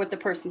hear what the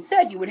person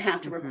said, you would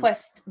have to Mhm.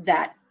 request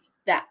that,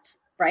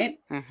 right?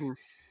 Mhm.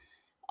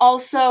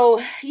 Also,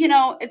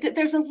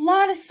 there's a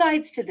lot of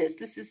sides to this.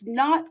 This is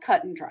not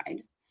cut and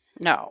dried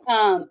No.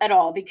 at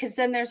all, because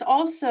then there's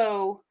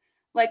also,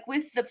 like,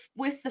 with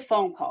the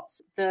phone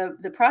calls,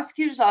 the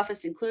prosecutor's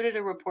office included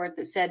a report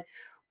that said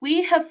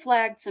we have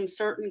flagged some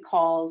certain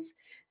calls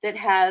that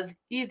have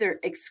either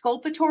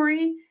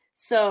exculpatory,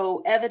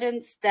 so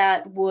evidence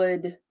that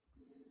would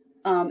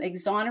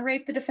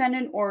exonerate the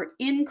defendant, or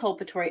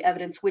inculpatory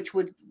evidence which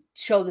would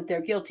show that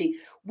they're guilty.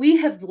 We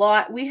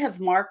have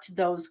marked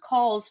those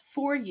calls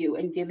for you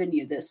and given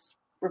you this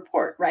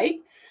report,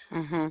 right?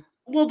 Mhm.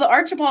 Well, but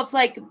Archibald's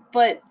like,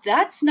 but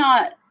that's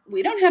not,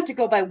 we don't have to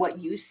go by what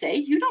you say.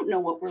 You don't know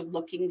what we're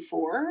looking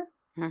for,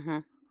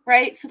 Mhm.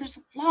 right? So there's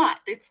a lot.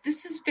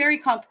 This is very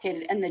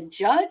complicated, and the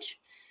judge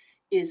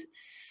is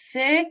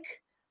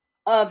sick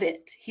of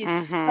it. He's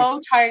Mhm. so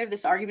tired of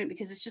this argument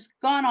because it's just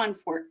gone on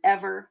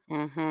forever.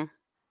 Mhm.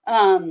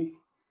 Um,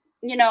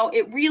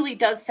 it really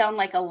does sound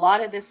like a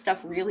lot of this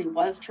stuff really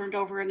was turned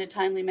over in a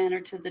timely manner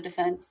to the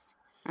defense.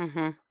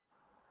 Mhm.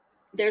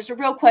 There's a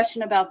real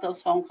question about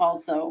those phone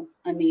calls, though.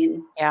 I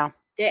mean, Yeah.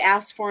 they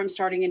asked for them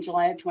starting in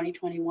July of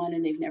 2021,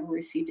 and they've never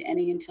received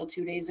any until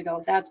 2 days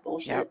ago. That's Yep.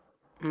 bullshit.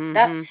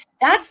 That Mhm.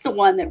 that's the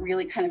one that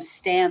really kind of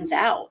stands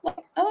out.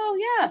 Like, oh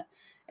yeah, Yeah.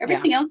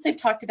 everything else they've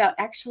talked about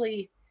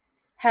actually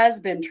has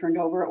been turned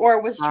over or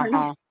was turned over.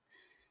 Uh-huh.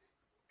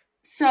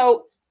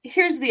 So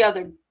here's the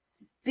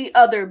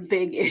other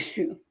big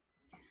issue.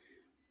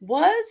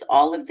 Was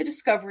all of the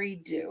discovery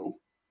due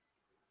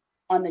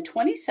on the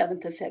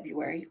 27th of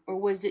February, or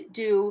was it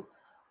due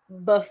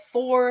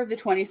before the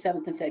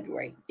 27th of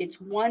February? It's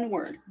one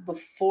word: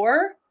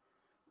 before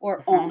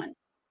or Mhm. on.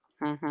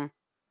 Mhm.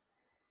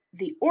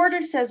 The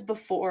order says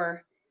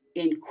before.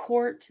 In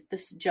court,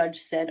 the judge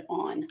said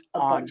on a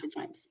On. bunch of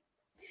times.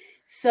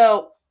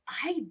 So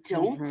I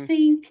don't Mhm.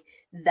 think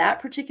that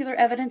particular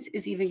evidence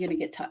is even going to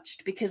get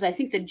touched, because I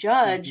think the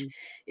judge Mhm.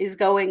 is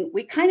going,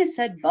 we kind of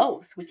said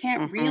both. We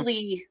can't Mhm.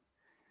 really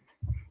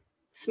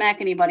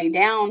smack anybody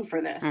down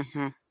for this.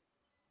 Mhm.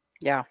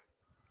 Yeah.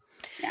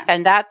 Yeah.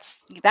 And that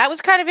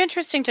was kind of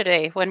interesting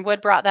today when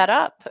Wood brought that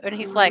up. And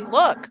he's like,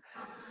 "Look,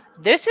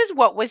 this is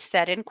what was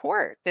said in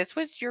court. This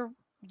is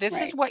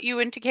Right. what you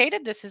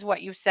indicated. This is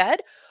what you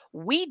said.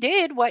 We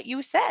did what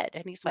you said."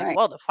 And he's like, Right.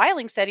 "Well, the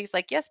filing said." He's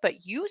like, "Yes,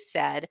 but you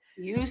said."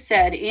 You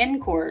said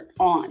in court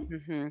on.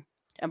 Mhm.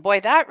 And boy,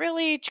 that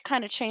really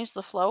kind of changed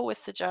the flow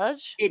with the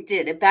judge. It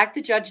did. It backed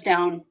the judge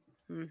down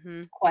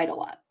Mhm. quite a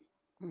lot.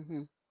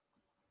 Mhm.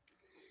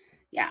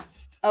 Yeah.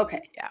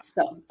 Okay. Yeah.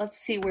 So let's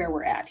see where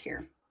we're at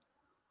here.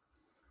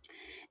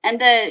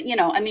 And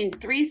I mean,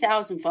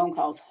 3,000 phone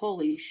calls.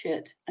 Holy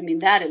shit. I mean,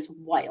 that is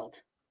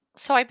wild.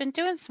 So I've been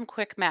doing some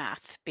quick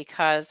math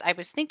because I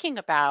was thinking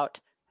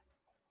about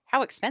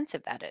how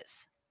expensive that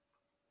is.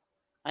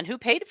 And who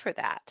paid for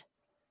that?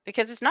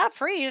 Because it's not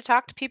free to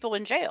talk to people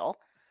in jail.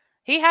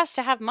 He has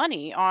to have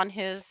money on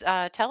his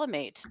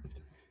telemate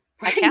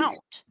Right.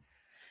 account.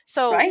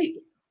 So Right.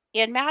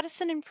 in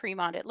Madison and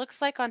Fremont, it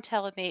looks like on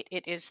telemate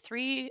it is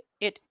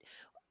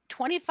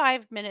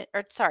 25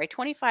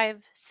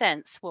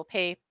 cents will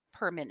pay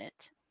per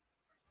minute.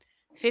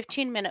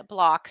 15-minute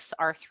blocks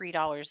are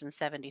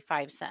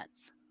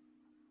 $3.75.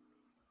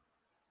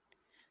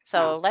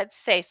 So Wow. let's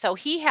say, so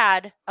he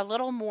had a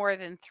little more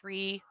than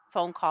 3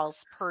 phone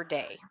calls per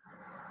day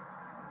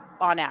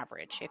on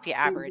average, if you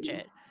average Mhm.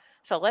 it.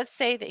 So let's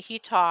say that he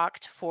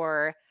talked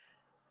for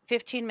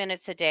 15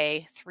 minutes a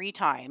day 3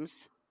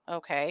 times.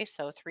 Okay,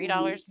 so Mhm.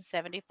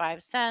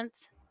 $3.75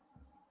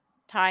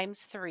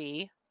 times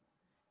 3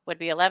 would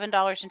be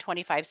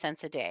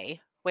 $11.25 a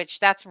day, which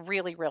that's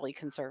really, really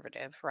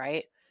conservative,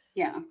 right?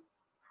 Yeah.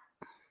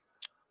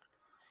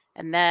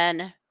 And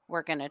then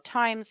we're going to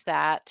times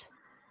that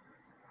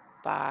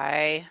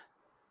by,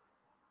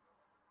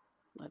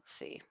 let's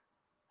see.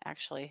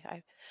 Actually,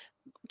 I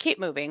keep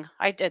moving.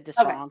 I did this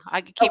Okay. wrong.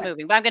 I keep Okay.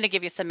 moving, but I'm going to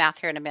give you some math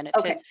here in a minute to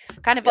Okay.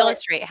 kind of Well,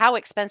 illustrate how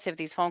expensive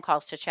these phone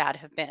calls to Chad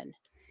have been.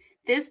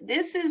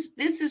 this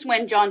is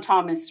when John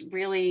Thomas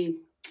really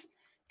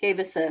gave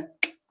us a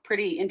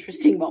pretty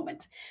interesting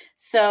moment.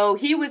 So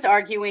he was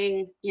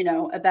arguing,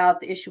 about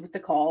the issue with the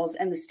calls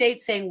and the state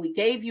saying we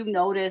gave you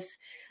notice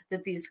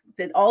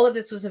that all of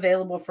this was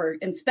available for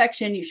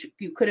inspection.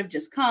 You could have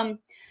just come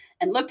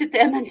and looked at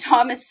them. And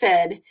Thomas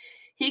said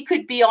he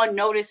could be on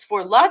notice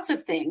for lots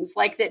of things,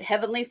 like that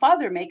Heavenly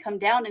Father may come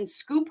down and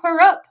scoop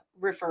her up,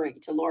 referring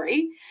to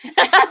Lori.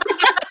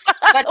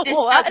 But this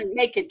What? doesn't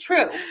make it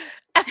true.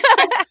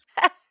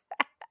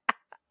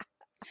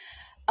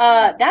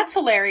 That's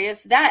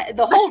hilarious. That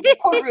the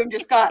courtroom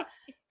just got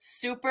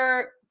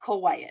super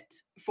quiet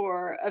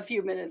for a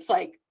few minutes.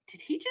 Like,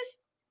 did he just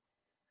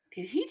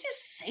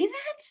say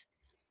that?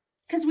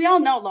 Because we all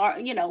know,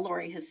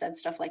 Lori has said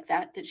stuff like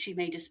that she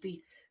may just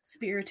be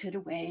spirited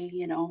away.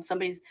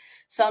 Some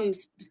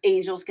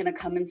angel's gonna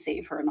come and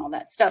save her and all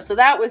that stuff. So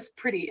that was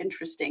pretty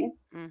interesting.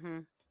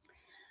 Mhm.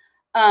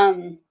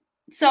 Um,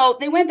 so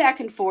they went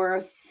back and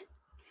forth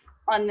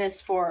on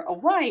this for a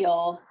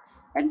while,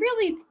 and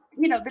really,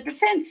 the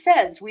defense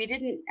says we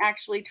didn't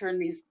actually turn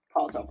these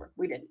calls over.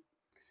 We didn't,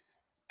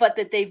 but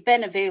that they've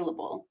been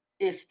available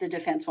if the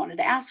defense wanted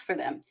to ask for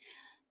them.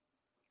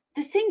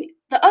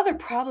 The other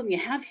problem you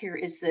have here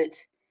is that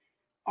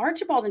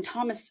Archibald and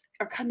Thomas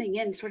are coming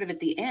in sort of at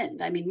the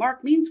end. I mean,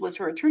 Mark Means was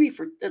her attorney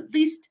for at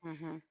least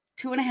Mhm.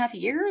 2.5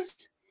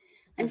 years.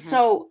 And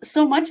Mhm.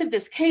 so much of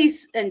this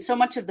case and so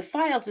much of the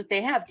files that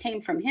they have came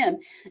from him.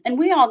 And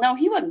we all know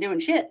he wasn't doing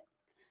shit.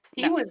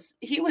 He No. was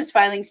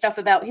filing stuff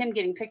about him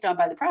getting picked on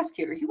by the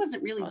prosecutor. He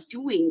wasn't really Was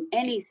doing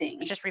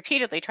anything. just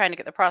repeatedly trying to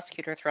get the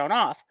prosecutor thrown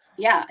off.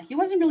 Yeah, he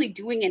wasn't really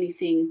doing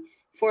anything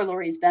for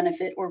Lori's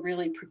benefit or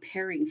really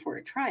preparing for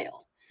a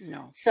trial.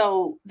 No.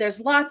 So there's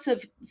lots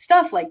of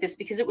stuff like this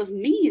because it was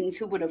Means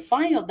who would have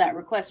filed that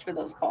request for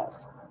those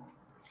calls.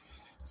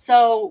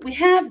 So we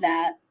have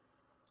that.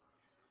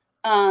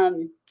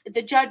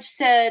 The judge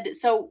said,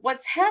 so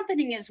what's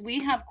happening is we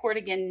have court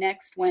again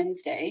next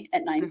Wednesday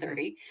at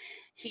 9:30.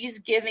 He's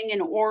giving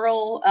an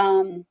oral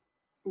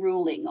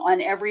ruling on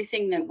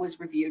everything that was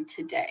reviewed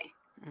today.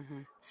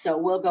 Mhm. So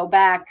we'll go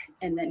back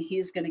and then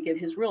he's going to give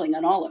his ruling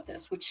on all of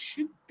this, which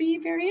should be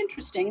very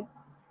interesting.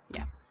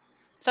 Yeah.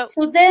 So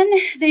So then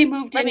they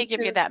moved let me give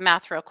you into, that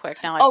math real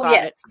quick. Now I've oh, got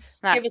it. yes,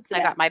 Now give us the I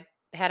got math. my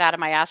head out of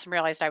my ass and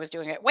realized I was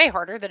doing it way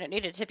harder than it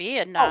needed to be.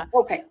 And Oh,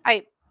 okay.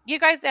 you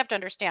guys have to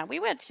understand, we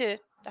went to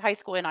high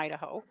school in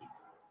Idaho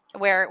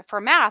where for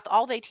math,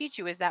 all they teach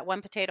you is that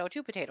one potato,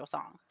 two potato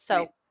song. Right.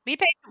 So be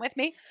patient with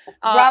me.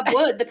 Rob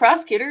Wood, the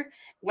prosecutor,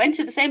 went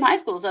to the same high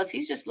school as us.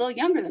 He's just a little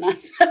younger than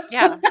us.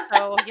 Yeah.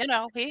 So,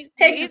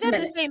 Takes he's us a in the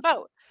minute. same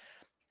boat.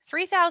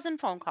 3,000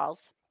 phone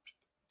calls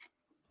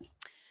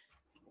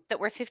that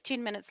were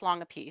 15 minutes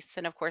long apiece.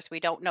 And of course,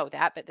 we don't know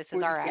that, but this is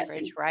We're our just average,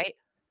 guessing. right?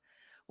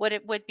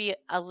 It would be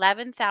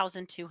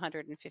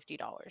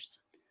 $11,250.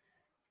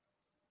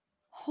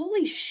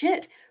 Holy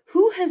shit.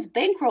 Who has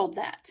bankrolled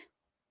that?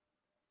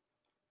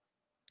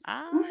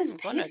 Who has I'm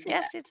going paid to for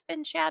guess it's that?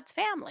 been Chad's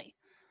family.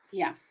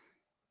 Yeah,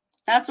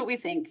 that's what we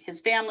think. His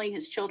family,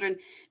 his children,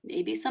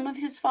 maybe some of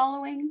his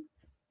following,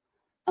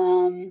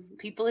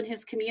 people in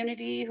his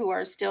community who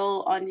are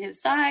still on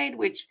his side,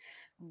 which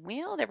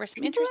Well, there were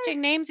some people are,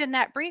 interesting names in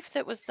that brief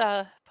that was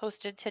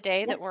posted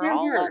today that yes, were there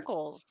all were.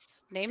 locals,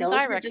 names I Those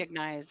were just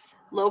recognize.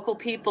 local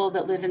people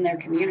that live in their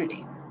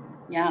community.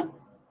 Yeah.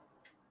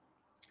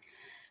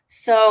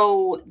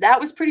 So that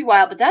was pretty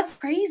wild, but that's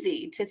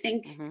crazy to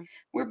think. Hmm.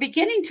 We're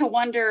beginning to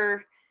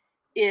wonder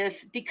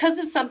if because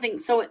of something.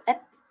 So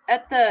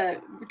at the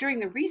during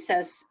the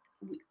recess,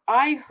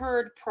 I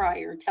heard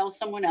Pryor tell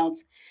someone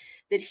else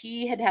that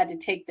he had to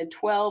take the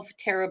 12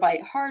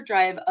 terabyte hard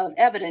drive of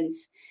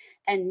evidence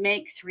and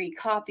make 3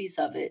 copies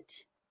of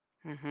it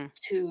Hmm.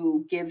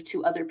 to give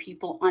to other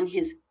people on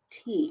his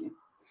team.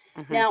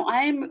 Hmm. Now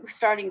I'm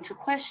starting to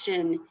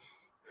question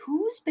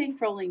who's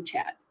bankrolling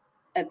Chad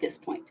at this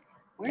point. Yeah.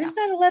 Where's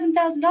that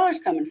 $11,000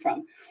 coming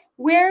from?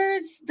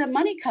 Where's the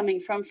money coming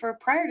from for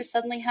Pryor to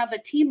suddenly have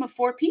a team of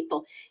 4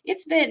 people?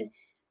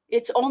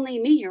 It's only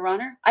me, Your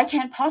Honor. I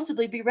can't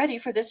possibly be ready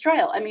for this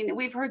trial. I mean,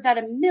 we've heard that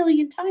a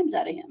million times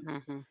out of him.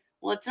 Mm-hmm.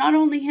 Well, it's not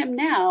only him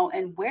now.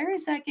 And where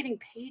is that getting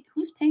paid?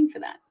 Who's paying for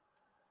that?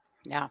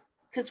 Yeah.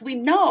 Because we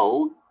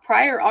know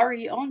Pryor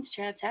already owns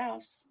Chad's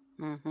house.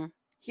 Mm-hmm.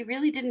 He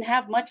really didn't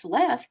have much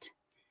left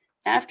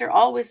after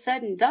all was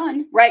said and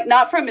done, right?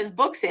 Not from his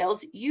book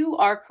sales. You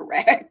are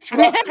correct,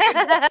 Robin.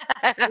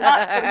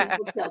 Not from his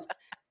book sales.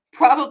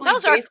 Probably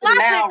Those are Jason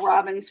Mao,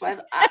 classics.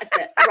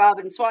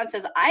 Robin Swan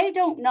says, I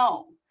don't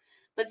know.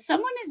 But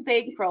someone is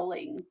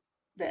bankrolling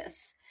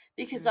this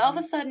because all of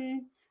a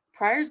sudden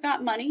Pryor's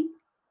got money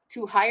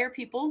to hire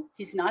people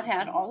he's not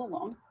had all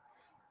along.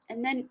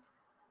 And then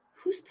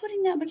who's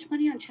putting that much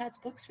money on Chad's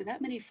books for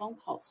that many phone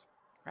calls?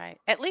 Right.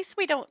 At least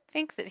we don't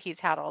think that he's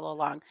had all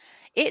along.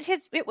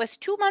 It was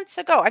 2 months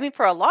ago. I mean,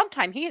 for a long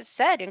time he has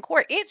said in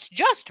court, "It's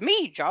just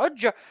me,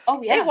 Judge.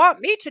 Oh, They yeah. want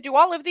me to do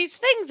all of these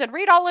things and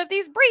read all of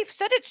these briefs,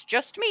 and it's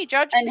just me,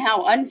 Judge." And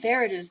how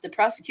unfair it is the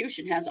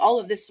prosecution has all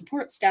of this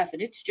support staff,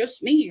 and it's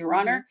just me, Your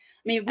Honor.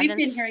 I mean, we've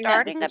been hearing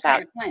that this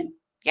entire time.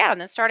 Yeah, and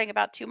then starting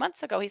about 2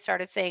 months ago, he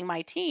started saying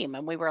my team,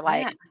 and we were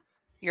like, Yeah.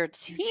 "Your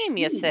team,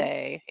 you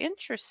say?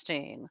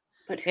 Interesting."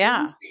 But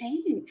Yeah. who's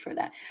paying for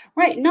that?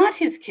 Right, not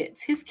his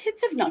kids. His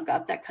kids have not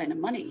got that kind of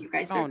money, you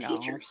guys. They're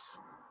teachers.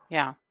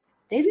 Yeah.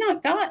 They've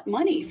not got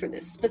money for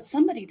this, but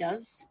somebody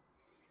does.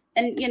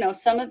 And, you know,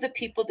 some of the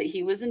people that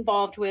he was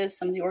involved with,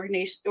 some of the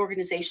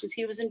organizations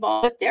he was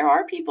involved with, there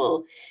are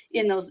people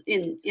in those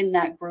in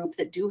that group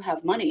that do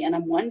have money. And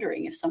I'm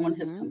wondering if someone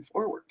has come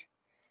forward,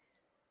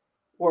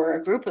 or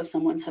a group of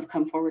someone's have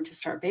come forward to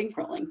start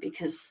bankrolling,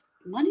 because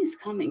money's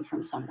coming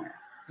from somewhere.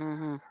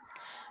 Mm-hmm.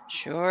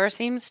 Sure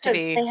seems to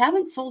be. Because they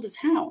haven't sold his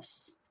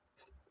house.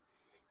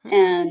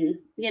 And,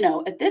 you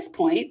know, at this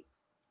point,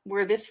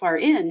 we're this far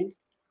in,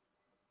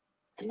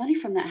 the money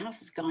from that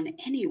house is gone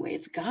anyway.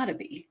 It's got to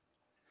be.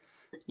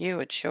 You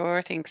would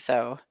sure think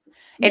so.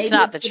 Maybe it's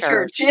not the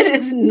church. It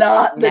is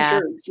not the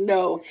church.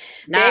 No.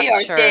 Not they are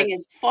church. staying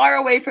as far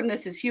away from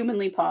this as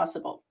humanly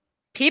possible.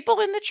 People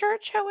in the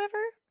church, however?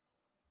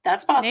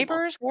 That's possible.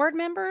 Neighbors, ward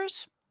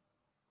members?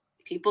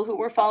 People who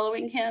were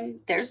following him.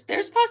 There's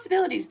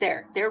possibilities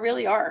there. There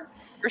really are.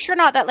 For sure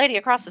not that lady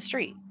across the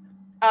street.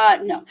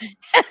 No.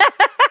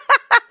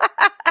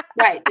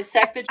 Right. The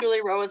sect that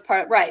Julie Rowe is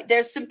part of. Right.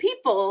 There's some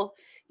people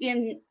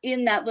in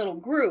that little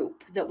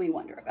group that we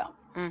wonder about.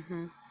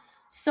 Mm-hmm.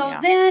 So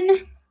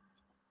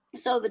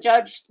so the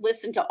judge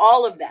listened to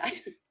all of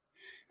that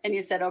and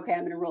he said, okay, I'm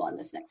going to rule on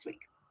this next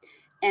week.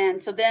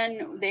 And so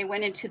then they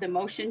went into the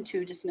motion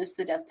to dismiss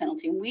the death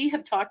penalty. And we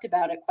have talked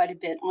about it quite a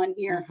bit on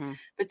here,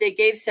 but they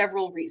gave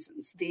several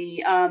reasons.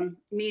 The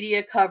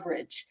media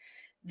coverage,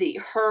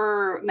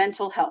 her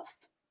mental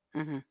health,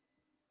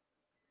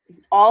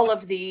 all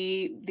of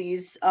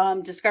these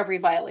discovery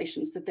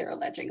violations that they're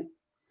alleging.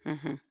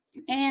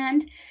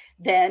 And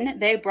then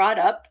they brought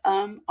up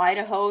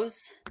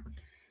Idaho's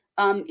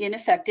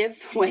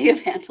ineffective way of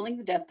handling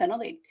the death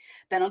penalty.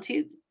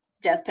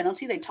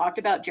 They talked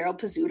about Gerald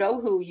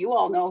Pizzuto, who you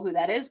all know who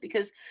that is,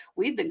 because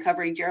we've been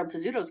covering Gerald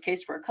Pizzuto's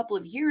case for a couple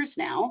of years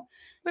now.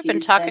 We've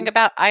been talking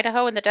about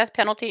Idaho and the death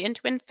penalty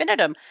into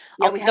infinitum.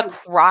 Yeah, the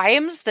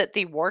crimes that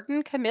the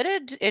warden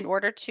committed in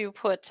order to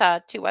put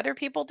 2 other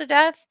people to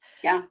death.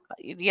 Yeah.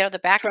 You know, the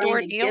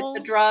backdoor deals.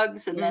 Get the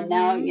drugs, and then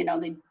now, you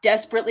know, they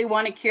desperately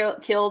want to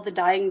kill the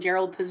dying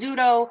Gerald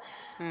Pizzuto.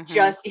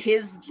 Just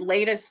his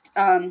latest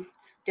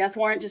death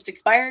warrant just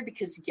expired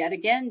because, yet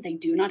again, they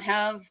do not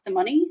have the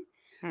money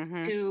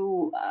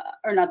to,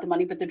 or not the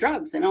money, but the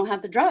drugs. They don't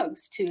have the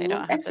drugs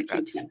to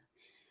execute him.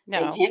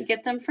 No. They can't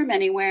get them from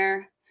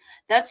anywhere.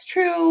 That's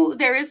true.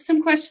 There is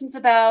some questions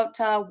about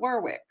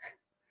Warwick,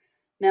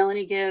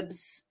 Melanie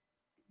Gibbs'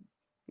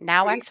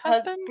 now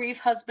ex-husband, brief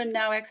husband,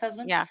 now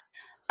ex-husband. Yeah.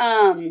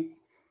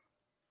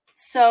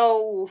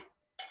 So,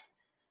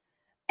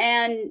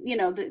 and you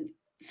know,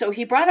 so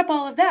he brought up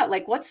all of that.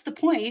 Like, what's the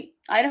point?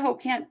 Idaho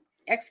can't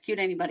execute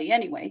anybody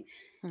anyway.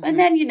 And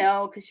then, you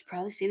know, because you've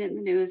probably seen it in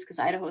the news, because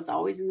Idaho is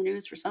always in the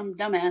news for some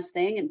dumbass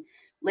thing. And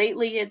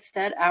lately it's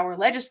that our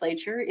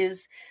legislature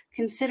is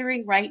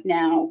considering right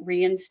now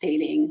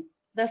reinstating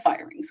the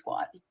firing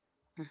squad.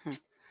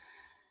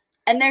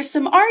 And there's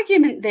some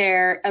argument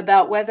there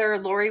about whether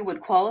Lori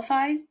would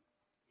qualify,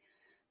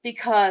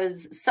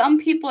 because some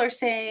people are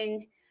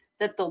saying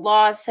that the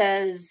law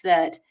says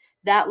that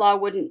law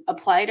wouldn't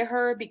apply to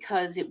her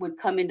because it would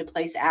come into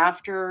place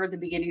after the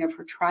beginning of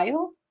her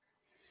trial.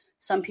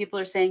 Some people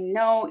are saying,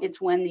 no,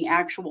 it's when the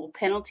actual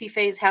penalty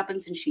phase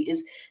happens and she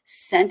is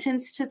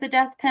sentenced to the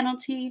death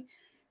penalty.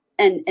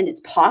 And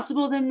it's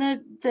possible then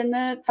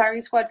the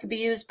firing squad could be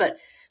used. But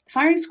the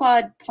firing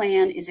squad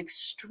plan is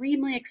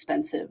extremely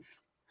expensive.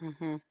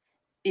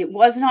 It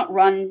was not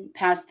run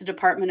past the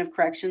Department of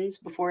Corrections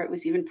before it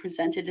was even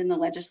presented in the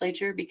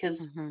legislature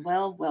because,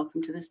 well,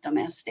 welcome to this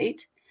dumbass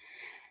state.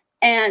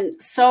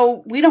 And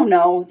so we don't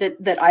know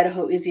that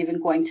Idaho is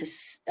even going to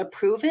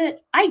approve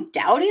it. I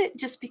doubt it,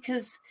 just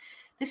because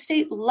the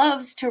state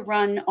loves to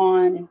run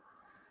on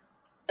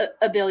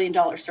a $1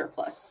 billion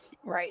surplus.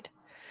 Right.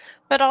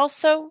 But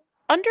also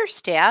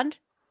understand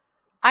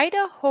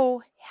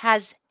Idaho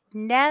has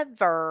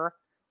never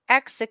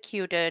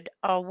executed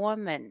a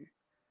woman.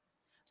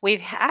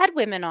 We've had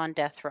women on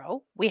death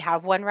row. We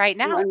have one right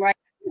now, One right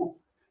now,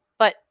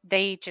 but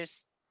they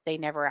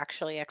never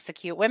actually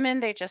execute women.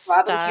 They just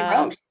Robin P.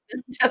 Roche, she's been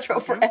on death row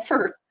mhm,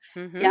 forever.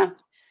 mhm. Yeah,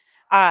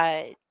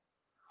 Uh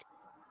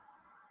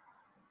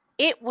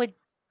it would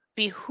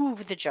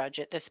behoove the judge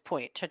at this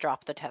point to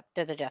drop the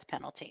death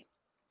penalty.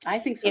 I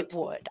think so It too.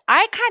 would.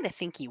 I kind of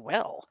think he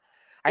will.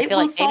 I It feel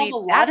will like solve a maybe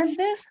lot of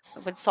that's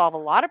this. would solve a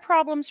lot of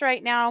problems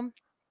right now.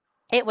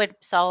 It would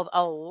solve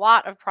a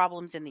lot of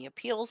problems in the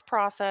appeals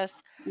process.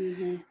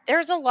 Hmm.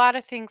 There's a lot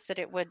of things that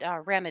it would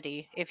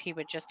remedy if he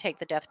would just take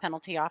the death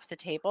penalty off the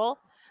table,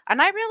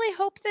 and I really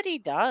hope that he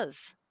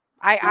does.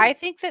 Yeah, I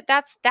think that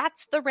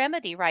that's the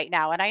remedy right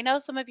now, and I know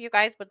some of you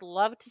guys would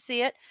love to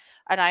see it.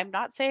 And I'm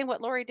not saying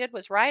what Lori did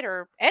was right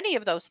or any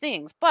of those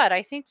things, but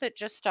I think that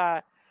just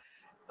uh,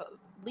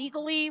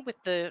 legally with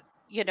the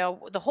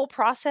whole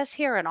process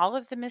here and all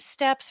of the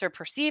missteps or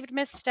perceived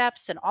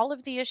missteps and all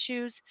of the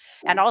issues,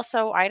 and yeah,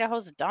 also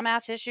Idaho's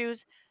dumbass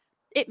issues,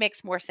 it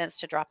makes more sense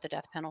to drop the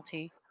death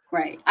penalty.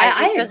 right. It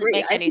I doesn't agree.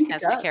 make I any think it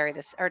sense to carry does.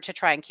 this or to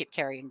try and keep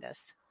carrying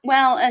this.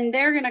 Well, and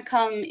they're going to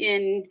come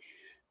in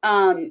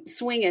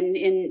swinging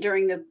in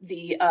during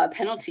the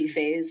penalty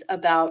phase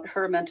about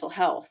her mental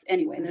health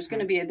anyway. And there's going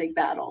Hmm. to be a big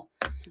battle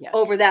Yes.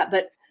 over that.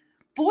 But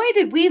boy,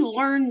 did we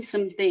learn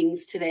some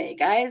things today,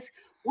 guys.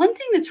 One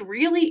thing that's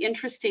really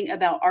interesting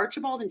about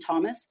Archibald and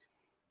Thomas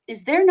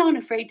is they're not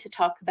afraid to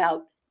talk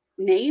about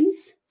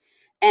names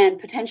and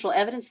potential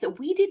evidence that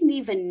we didn't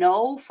even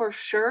know for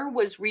sure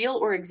was real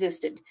or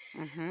existed.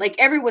 Hmm. Like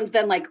everyone's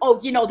been like, oh,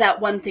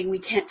 that one thing we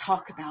can't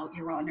talk about,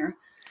 Your Honor.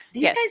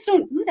 These Yes. guys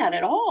don't do that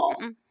at all.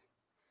 Mm-mm.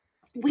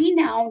 We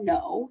now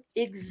know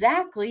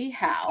exactly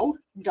how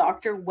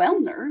Dr.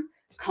 Wellner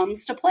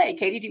comes to play.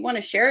 Katie, do you want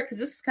to share it? Because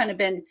this has kind of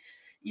been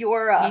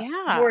your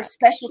Yeah.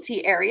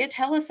 specialty area.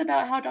 Tell us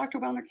about how Dr.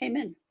 Wellner came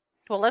in.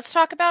 Well, let's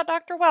talk about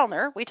Dr.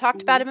 Wellner. We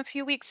talked about Mhm. him a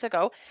few weeks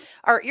ago.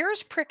 Our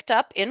ears pricked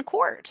up in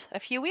court a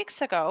few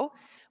weeks ago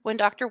when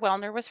Dr.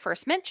 Wellner was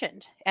first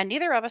mentioned, and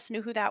neither of us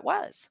knew who that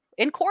was.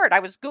 In court, I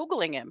was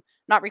Googling him,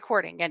 not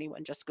recording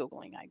anyone, just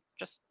Googling. I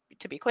just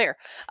to be clear,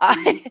 uh,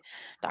 Mhm.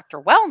 Dr.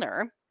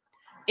 Wellner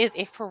is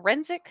a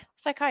forensic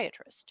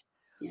psychiatrist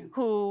Yeah.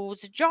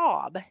 whose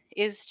job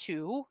is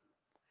to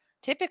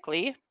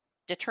typically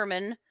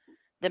determine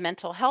the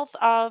mental health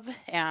of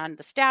and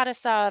the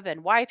status of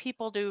and why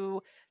people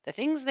do the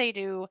things they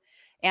do.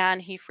 And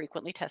he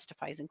frequently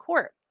testifies in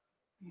court.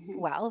 Mhm.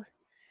 Well,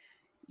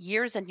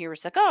 years and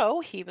years ago,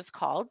 he was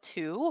called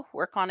to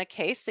work on a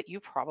case that you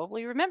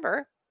probably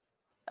remember,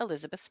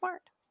 Elizabeth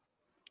Smart.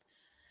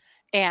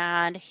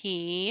 And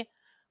he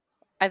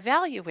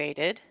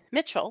evaluated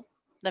Mitchell,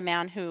 the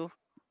man who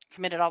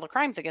committed all the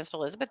crimes against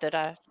Elizabeth,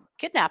 that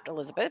kidnapped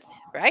Elizabeth,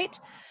 right?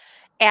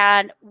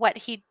 And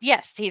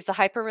yes, he's the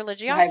hyper The hybrid.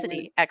 religiosity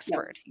Yep.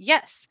 expert.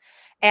 Yes.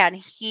 And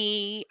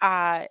he,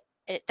 at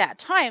that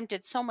time,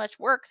 did so much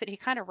work that he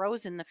kind of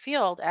rose in the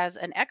field as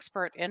an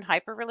expert in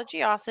hyper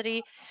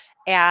religiosity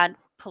and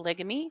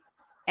polygamy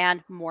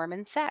and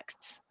Mormon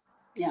sects.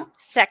 Yeah.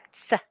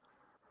 Sects,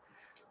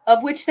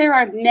 Of which there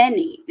are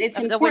many. It's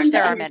of which important to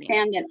there are many.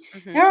 understand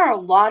that Hmm. there are a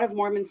lot of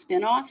Mormon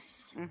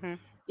spinoffs. Hmm.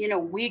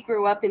 We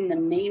grew up in the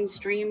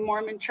mainstream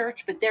Mormon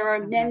church, but there are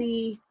Hmm.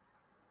 many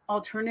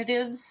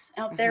alternatives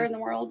out there Hmm. in the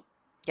world.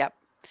 Yep.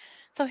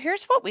 So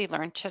here's what we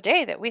learned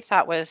today that we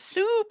thought was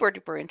super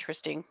duper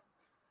interesting.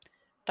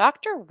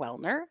 Dr.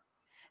 Wellner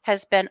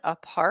has been a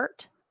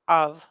part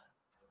of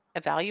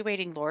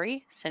evaluating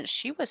Lori since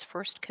she was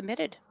first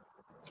committed.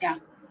 Yeah.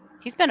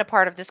 He's been a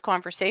part of this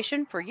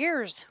conversation for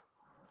years.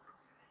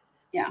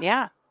 Yeah.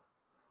 Yeah.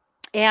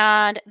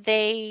 And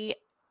the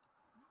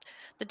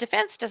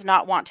defense does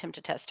not want him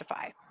to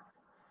testify.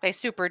 They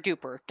super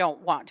duper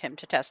don't want him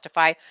to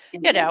testify,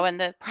 Yeah. and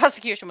the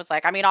prosecution was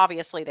like, I mean,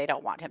 obviously they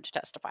don't want him to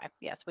testify.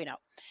 Yes, we know.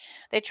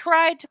 They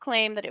tried to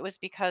claim that it was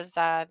because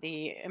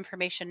the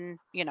information,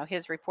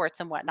 his reports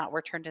and whatnot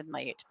were turned in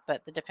late,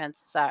 but the defense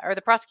or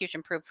the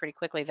prosecution proved pretty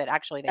quickly that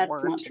actually they That's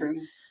not weren't, and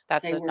true.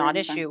 that's They a were in time.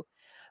 non-issue.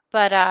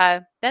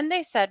 But then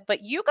they said,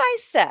 but you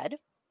said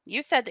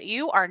that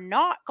you are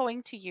not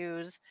going to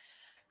use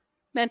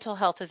mental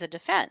health as a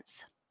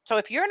defense. So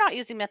if you're not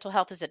using mental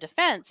health as a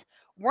defense,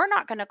 we're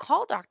not going to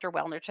call Dr.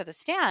 Wellner to the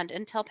stand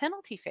until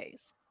penalty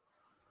phase.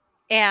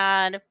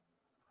 And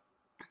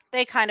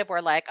they kind of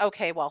were like,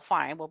 okay, well,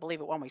 fine, we'll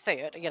believe it when we say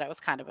it. It was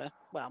kind of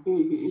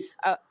Hmm.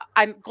 uh,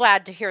 I'm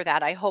glad to hear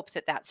that. I hope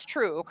that that's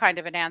true, kind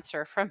of an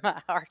answer from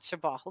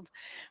Archibald.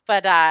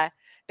 But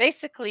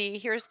basically,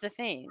 here's the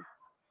thing.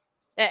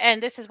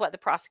 And this is what the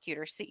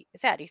prosecutor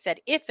said. He said,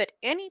 if at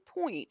any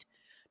point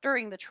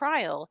during the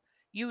trial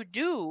you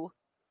do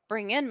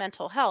bring in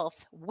mental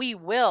health, we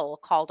will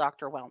call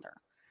Dr. Wellner.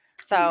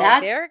 So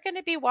That's they're going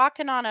to be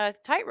walking on a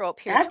tightrope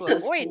here to that's a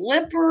avoid.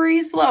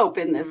 slippery slope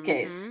in this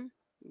case. Hmm.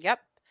 Yep.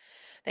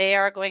 They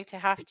are going to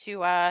have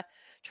to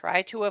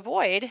try to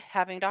avoid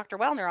having Dr.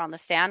 Wellner on the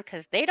stand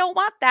because they don't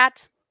want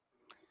that.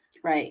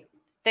 Right.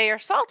 They are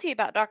salty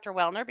about Dr.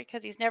 Wellner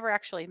because he's never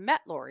actually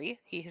met Lori.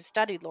 He has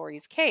studied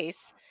Lori's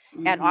case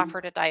and Hmm.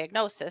 offered a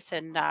diagnosis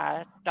and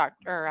Not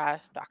doctor,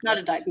 a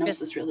mis-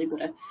 diagnosis, really,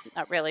 but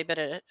not really, but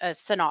a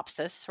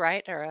synopsis,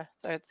 right, or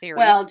a theory,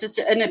 well, just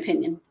an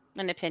opinion.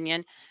 an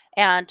opinion.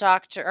 And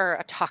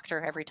a doctor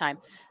every time.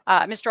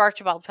 Mr.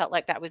 Archibald felt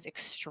like that was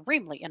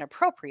extremely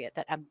inappropriate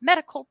that a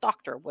medical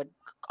doctor would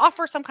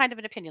offer some kind of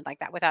an opinion like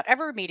that without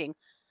ever meeting.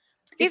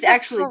 It's He's a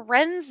actually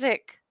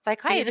forensic he's a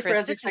psychiatrist.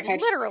 forensic This is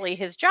psychiatrist. literally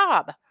his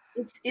job.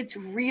 It's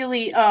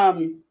really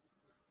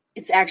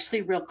it's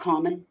actually real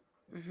common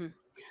Hmm.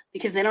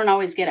 because they don't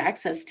always get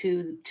access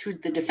to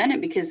the defendant,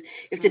 because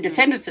if the Hmm.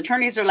 defendant's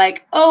attorneys are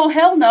like, oh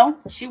hell no,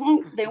 they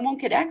Hmm. won't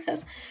get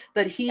access,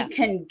 but he Yeah.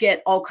 can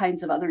get all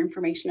kinds of other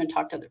information and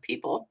talk to other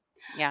people.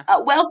 Yeah.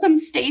 Welcome,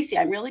 Stacy.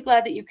 I'm really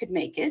glad that you could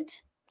make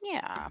it.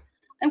 Yeah.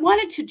 I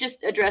wanted to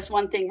just address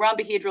one thing. Ron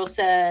Behedral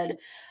said,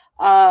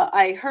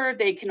 I heard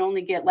they can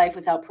only get life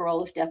without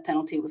parole if death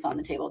penalty was on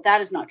the table.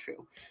 That is not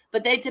true.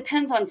 But it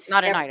depends on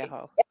Not in every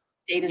Idaho.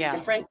 state is Yeah.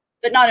 different,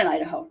 but not in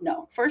Idaho.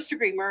 No. First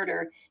degree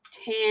murder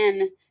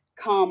can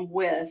come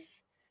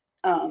with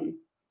um,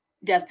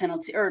 death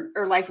penalty or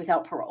life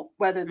without parole,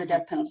 whether the Hmm.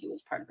 death penalty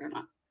was part of it or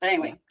not. But Yeah.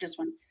 anyway, just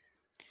one.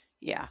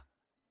 Yeah.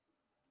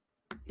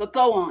 But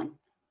go on,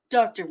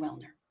 Dr.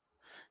 Wellner.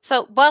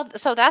 So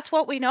that's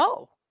what we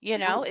know.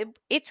 Yeah.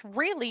 It's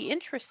really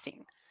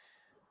interesting.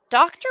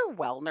 Dr.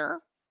 Wellner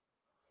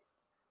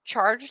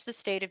charged the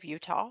state of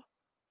Utah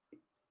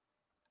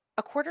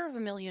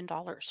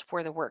 $250,000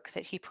 for the work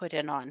that he put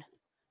in on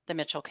the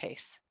Mitchell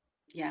case.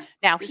 Yeah.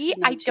 Now, This he, is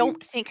I not cheap.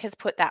 don't think, has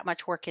put that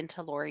much work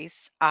into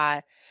Lori's.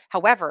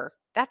 However,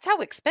 that's how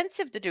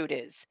expensive the dude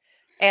is.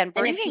 And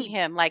And if bringing he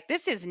him, like,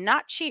 this is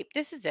not cheap.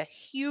 This is a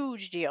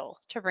huge deal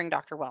to bring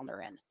Dr.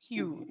 Wellner in. Mhm.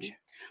 Huge.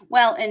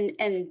 Well,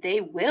 and they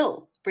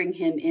will bring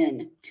him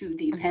in to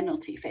the Hmm.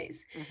 penalty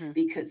phase, Hmm.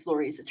 because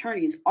Lori's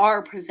attorneys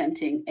are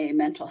presenting a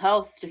mental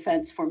health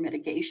defense for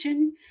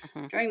mitigation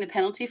Hmm. during the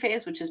penalty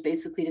phase, which is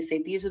basically to say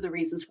these are the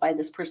reasons why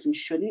this person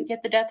shouldn't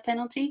get the death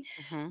penalty.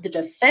 Hmm. The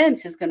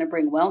defense is going to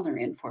bring Wellner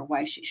in for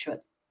why she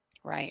should.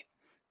 Right.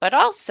 But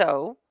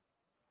also,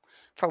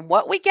 from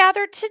what we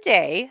gathered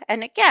today,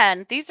 and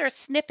again, these are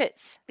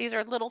snippets, these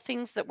are little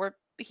things that we're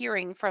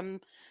hearing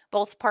from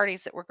both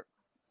parties that we're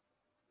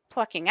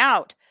plucking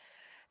out.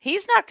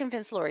 He's not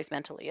convinced Lori's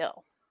mentally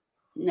ill.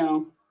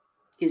 No,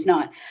 he's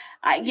not.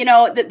 I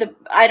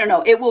don't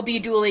know. It will be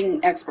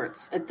dueling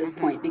experts at this Hmm.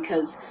 point,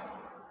 because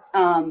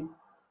um,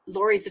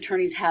 Lori's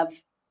attorneys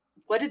have,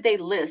 what did they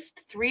list?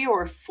 3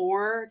 or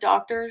 4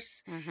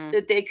 doctors Hmm.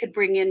 that they could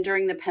bring in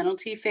during the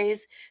penalty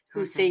phase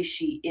who Hmm. say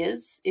she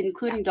is, Yeah.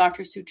 including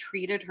doctors who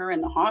treated her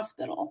in the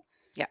hospital.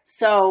 Yeah.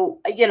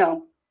 So,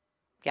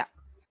 Yeah.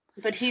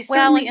 but he Well,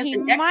 certainly and is he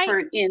an might,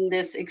 expert in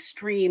this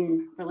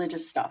extreme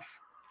religious stuff.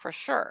 for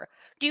sure.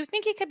 Do you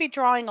think he could be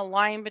drawing a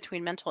line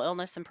between mental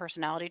illness and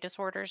personality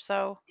disorders,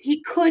 though?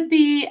 He could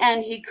be,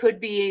 and he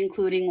could be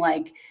including,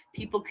 like,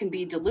 people can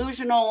be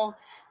delusional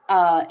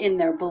in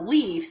their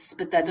beliefs,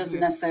 but that doesn't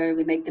Hmm.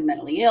 necessarily make them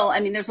mentally ill. I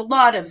mean, there's a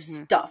lot of Hmm.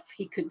 stuff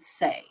he could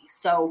say.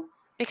 So,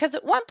 Because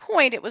at one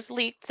point it was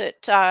leaked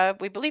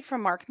that we believe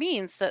from Mark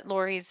Means that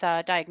Lori's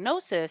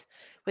diagnosis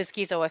was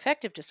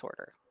schizoaffective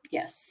disorder.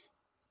 yes.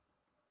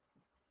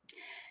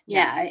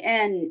 Yeah. Yeah.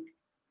 And,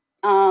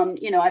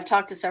 I've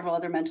talked to several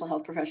other mental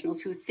health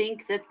professionals who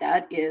think that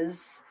that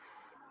is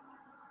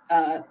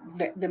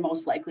the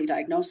most likely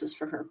diagnosis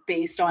for her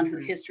based on her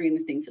Hmm. history and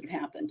the things that have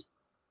happened.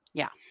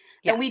 Yeah.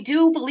 Yeah. And we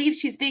do believe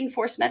she's being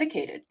force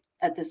medicated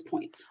at this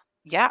point.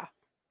 Yeah.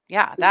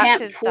 Yeah. We That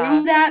can't is.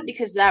 prove that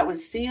because that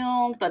was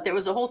sealed, but there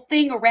was a whole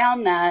thing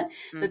around that,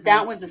 Hmm.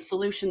 that was a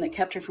solution that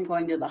kept her from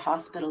going to the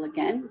hospital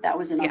again. That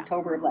was in Yeah.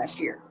 October of last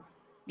year.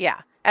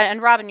 Yeah.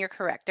 And Robin, you're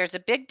correct. There's a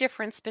big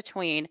difference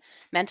between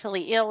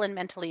mentally ill and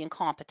mentally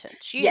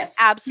incompetent. She is Yes,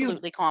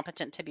 absolutely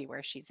competent to be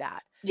where she's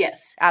at.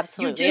 yes. You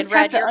Absolutely. And just have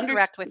Red, to you're understand.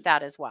 correct with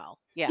that as well.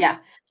 Yeah. Yeah,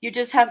 you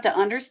just have to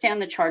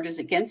understand the charges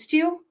against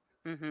you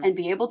Hmm. and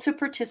be able to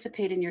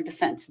participate in your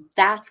defense.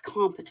 That's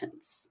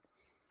competence.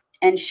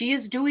 And she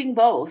is doing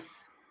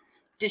both.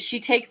 Does she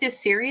take this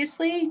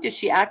seriously? Does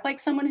she act like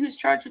someone who's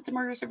charged with the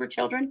murders of her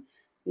children?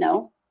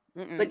 No.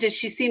 Mm-mm. But does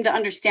she seem to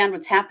understand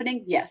what's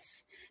happening?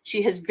 Yes.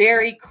 She has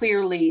very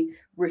clearly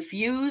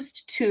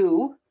refused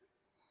to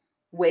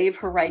waive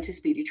her right to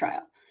speedy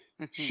trial.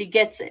 Hmm. She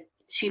gets it.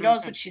 She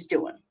knows Hmm. what she's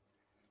doing.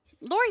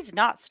 Lori's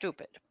not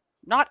stupid.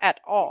 Not at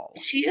all.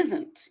 She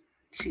isn't.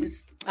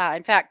 She's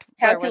In fact,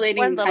 there was calculating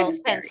one and kind little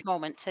of tense scary.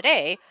 moment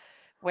today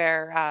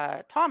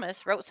where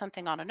Thomas wrote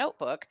something on a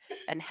notebook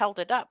and held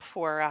it up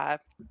for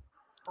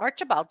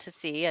Archibald to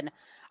see. And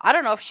I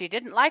don't know if she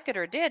didn't like it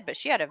or did, but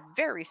she had a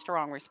very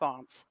strong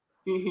response.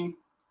 Mm-hmm.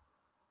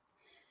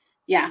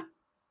 Yeah.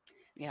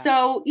 Yeah.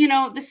 So,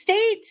 the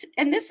state,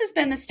 and this has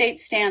been the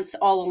state's stance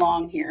all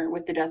along here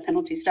with the death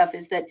penalty stuff,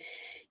 is that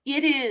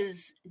it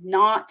is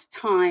not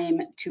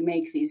time to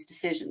make these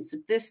decisions.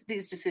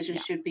 These decisions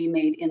Yeah. should be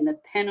made in the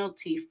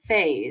penalty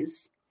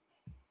phase.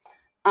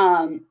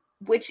 Um,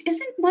 which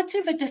isn't much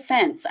of a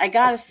defense, I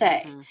gotta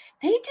say. Mhm.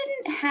 They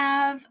didn't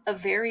have a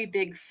very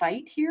big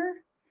fight here.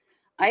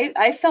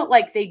 I felt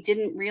like they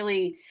didn't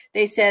really,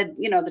 they said,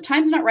 the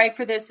time's not right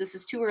for this. This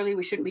is too early.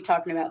 We shouldn't be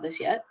talking about this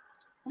yet.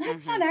 Well,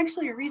 that's not Mhm.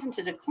 actually a reason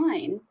to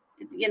decline,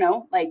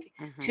 like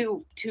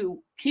Mhm.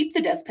 to keep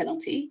the death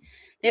penalty.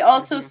 They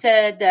also Mhm.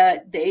 said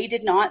that they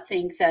did not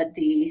think that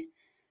the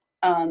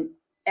um,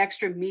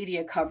 extra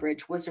media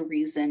coverage was a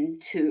reason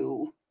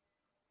Mhm.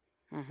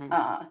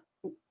 uh,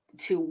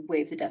 to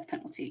waive the death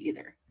penalty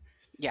either.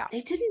 Yeah.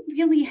 They didn't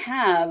really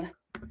have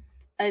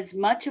as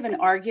much of an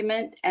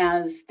argument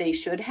as they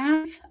should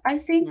have, I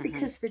think, Mhm.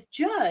 because the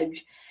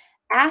judge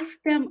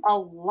asked them a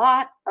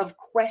lot of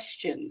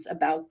questions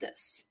about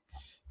this.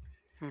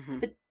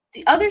 Mhm. But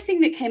the other thing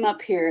that came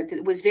up here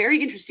that was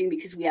very interesting,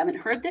 because we haven't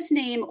heard this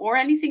name or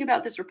anything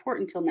about this report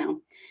until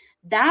now,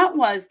 that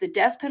was the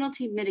death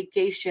penalty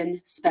mitigation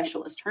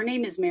specialist. Her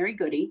name is Mary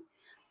Goody.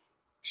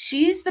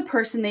 She's the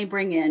person they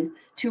bring in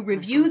to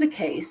review Mhm. the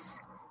case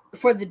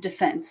for the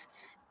defense.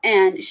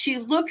 And she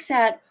looks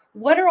at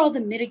what are all the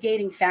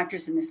mitigating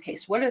factors in this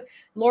case? What are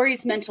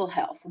Lori's mental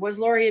health? Was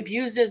Lori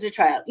abused as a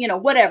child?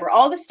 Whatever,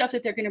 all the stuff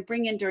that they're going to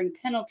bring in during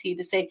penalty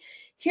to say,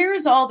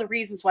 here's all the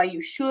reasons why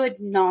you should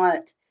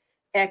not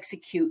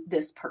execute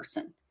this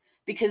person.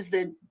 Because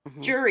the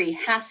Mhm. jury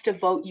has to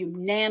vote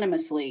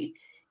unanimously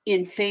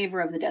in favor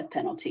of the death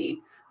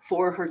penalty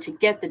for her to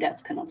get the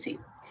death penalty.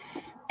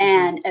 Mhm.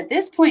 And at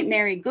this point,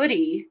 Mary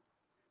Goody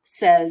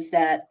says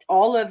that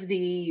all of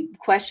the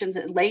questions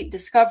at late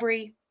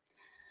discovery,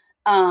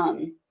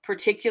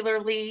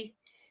 particularly,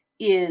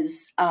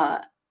 is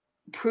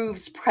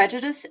proves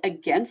prejudice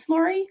against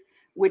Lori,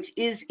 which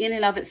is in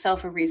and of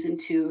itself a reason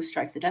to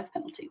strike the death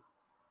penalty.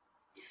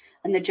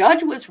 And the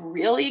judge was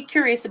really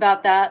curious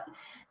about that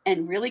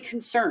and really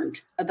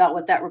concerned about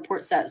what that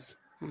report says.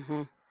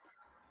 Mhm.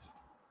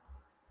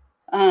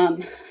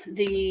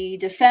 The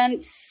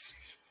defense,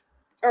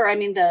 or I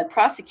mean, the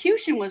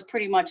prosecution was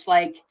pretty much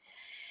like,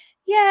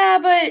 yeah,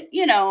 but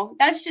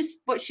that's just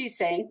what she's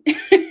saying.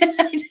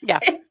 Yeah.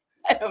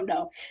 I don't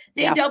know.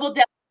 They Yeah. doubled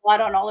down a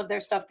lot on all of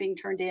their stuff being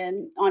turned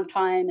in on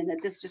time and that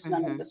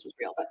none of Mhm. this was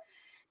real. But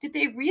did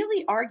they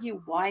really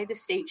argue why the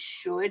state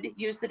should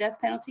use the death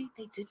penalty?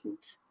 They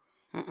didn't.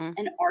 Mm-mm.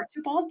 And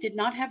Archibald did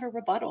not have a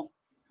rebuttal.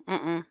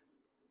 Mm-mm.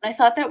 I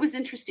thought that was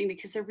interesting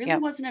because there really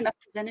Yep. wasn't enough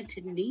presented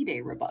to need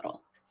a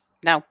rebuttal.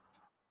 No.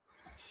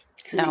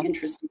 Kind of No.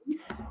 interesting.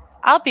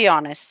 I'll be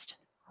honest.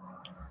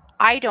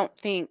 I don't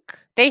think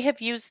they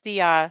have used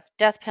the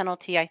death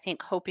penalty, I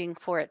think, hoping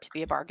for it to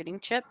be a bargaining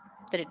chip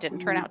that it didn't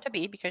turn Mhm. out to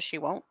be because she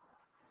won't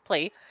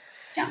plea.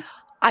 Yeah.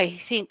 I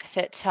think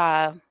that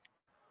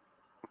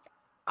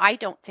I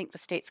don't think the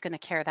state's going to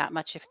care that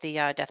much if the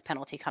death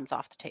penalty comes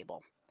off the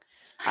table.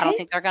 I don't I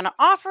think they're going to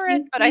offer it,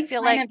 think but I they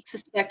feel kind like of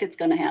suspect it's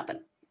going to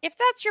happen. if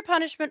that's your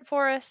punishment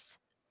for us,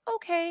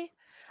 okay.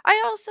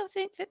 I also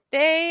think that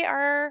they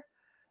are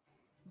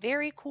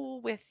very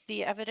cool with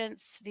the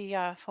evidence, the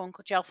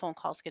jail phone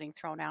calls getting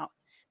thrown out.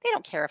 They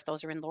don't care if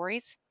those are in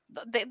Lori's.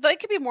 They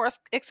could be more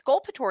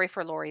exculpatory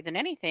for Lori than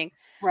anything.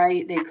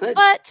 Right. They could.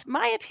 But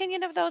my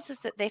opinion of those is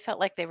that they felt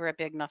like they were a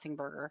big nothing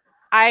burger.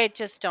 I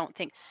just don't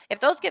think if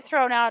those get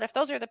thrown out, if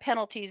those are the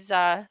penalties,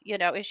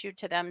 issued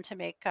to them to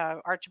make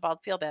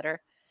Archibald feel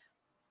better,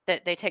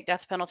 that they take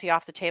death penalty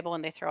off the table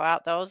and they throw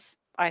out those.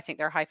 I think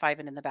they're high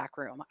fiving in the back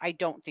room. I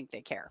don't think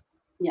they care.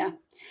 Yeah.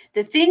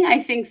 The thing I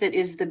think that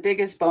is the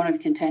biggest bone of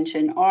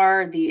contention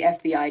are the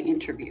FBI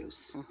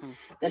interviews Hmm.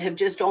 that have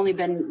just only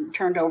been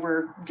turned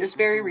over just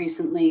very Hmm.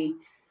 recently.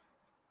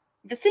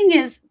 The thing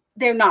is,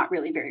 they're not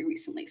really very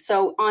recently.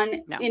 So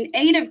on No. in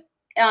 8 of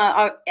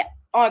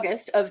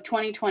August of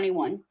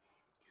 2021,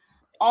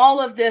 all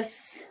of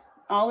this,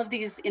 all of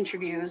these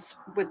interviews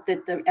with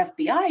that the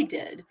FBI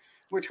did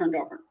were turned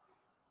over.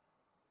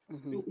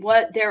 Hmm.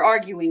 What they're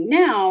arguing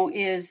now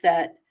is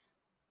that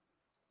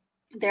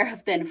there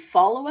have been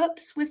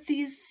follow-ups with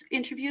these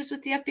interviews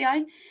with the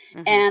FBI,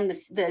 Hmm. and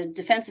the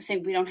defense is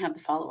saying we don't have the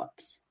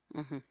follow-ups.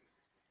 Hmm.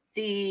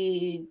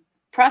 The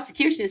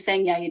prosecution is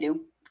saying, yeah, you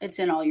do. It's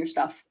in all your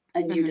stuff,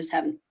 and you Hmm. just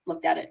haven't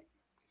looked at it.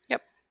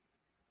 Yep.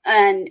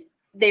 And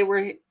they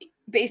were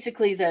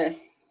basically the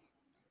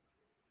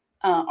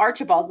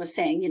Archibald was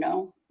saying,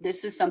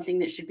 this is something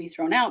that should be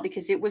thrown out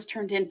because it was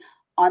turned in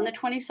on the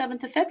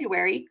 27th of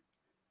February.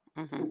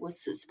 Hmm. It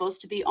was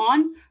supposed to be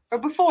on or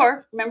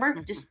before. Remember,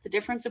 Hmm. just the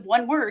difference of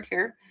one word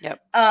here.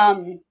 Yep.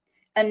 And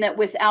that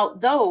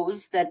without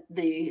those, that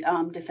the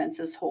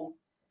defense's whole,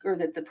 or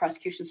that the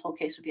prosecution's whole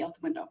case would be out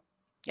the window.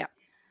 Yep.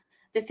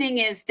 The thing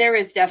is, there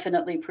is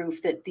definitely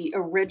proof that the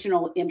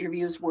original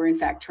interviews were in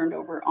fact turned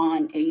over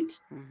on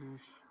Hmm.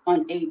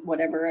 8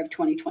 whatever of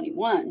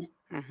 2021.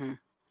 Hmm.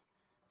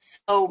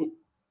 So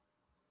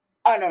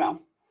I don't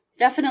know.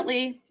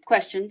 Definitely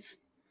questions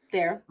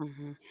there.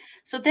 Hmm.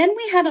 So then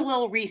we had a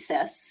little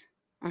recess,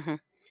 Hmm.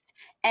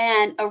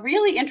 and a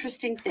really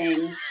interesting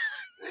thing,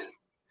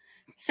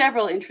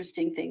 several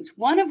interesting things.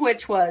 One of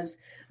which was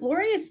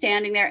Lori is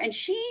standing there and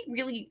she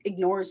really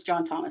ignores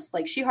John Thomas.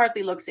 Like she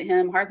hardly looks at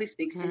him, hardly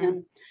speaks to Hmm.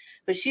 him.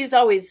 but she's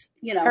always,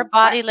 Her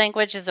body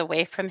language is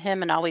away from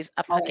him and always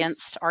up always.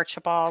 against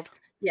Archibald.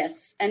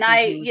 Yes. And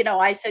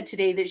I said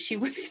today that she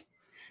was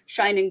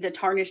shining the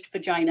tarnished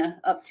vagina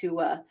up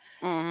to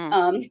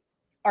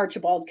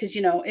Archibald because,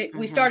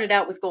 we started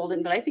out with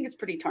golden, but I think it's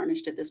pretty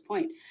tarnished at this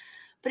point.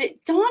 But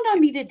it dawned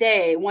on me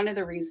today, one of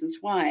the reasons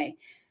why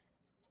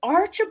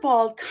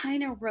Archibald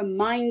kind of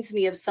reminds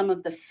me of some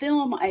of the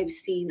film I've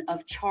seen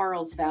of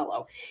Charles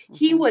Vallow.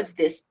 He was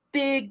this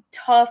big,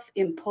 tough,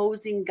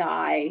 imposing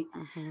guy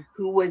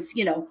who was,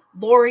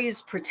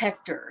 Laurie's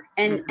protector.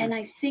 And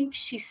I think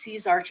she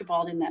sees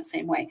Archibald in that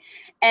same way.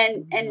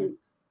 And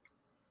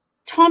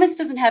Thomas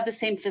doesn't have the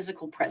same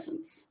physical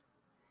presence.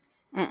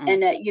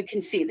 And you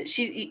can see that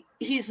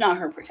he's not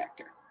her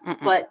protector.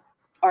 But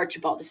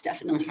Archibald is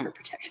definitely her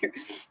protector.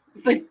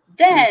 But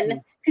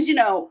then, because,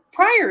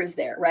 Pryor is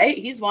there, right?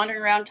 He's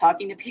wandering around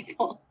talking to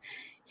people.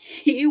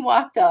 He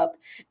walked up,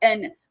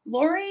 and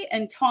Laurie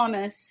and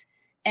Thomas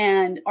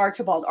and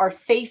Archibald are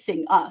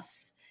facing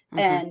us.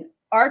 And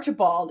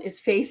Archibald is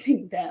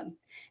facing them.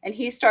 And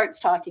he starts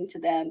talking to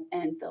them.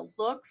 And the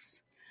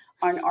looks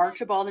on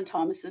Archibald and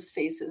Thomas's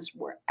faces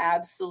were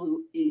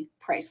absolutely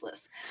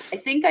priceless. I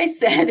think I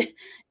said,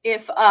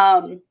 if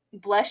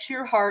bless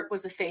your heart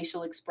was a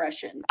facial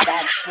expression,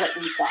 that's what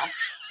we saw.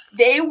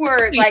 They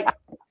were like,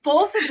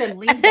 both of them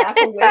leaned back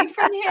away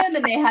from him,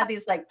 and they had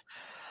these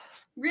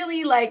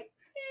really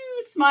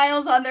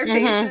smiles on their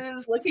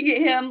faces, looking at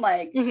him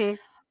like, even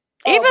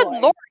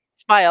Laurie's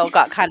smile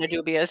got kind of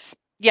dubious.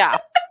 Yeah.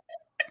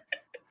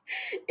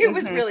 It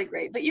was really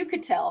great, but you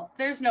could tell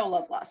there's no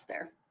love lost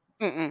there.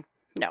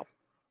 No.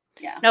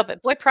 Yeah. No,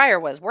 but boy, Pryor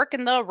was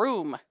working the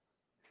room.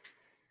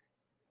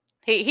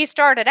 He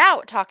started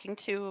out talking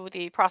to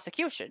the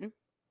prosecution,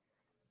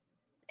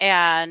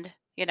 and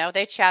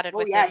they chatted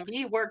with him.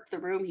 He worked the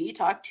room. He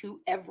talked to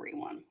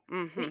everyone.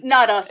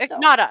 Not us, though.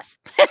 Not us.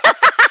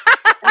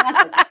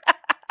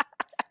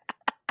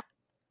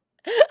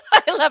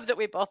 I love that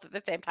we both at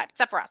the same time,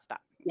 except for us.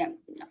 Not. Yeah.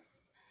 No.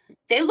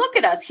 They look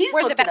at us. He's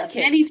looked at us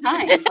many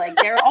times.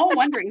 They're all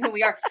wondering who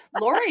we are.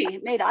 Lori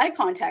made eye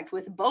contact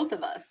with both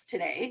of us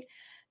today.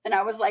 And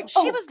I was like,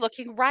 she was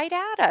looking right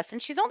at us,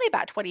 and she's only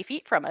about 20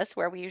 feet from us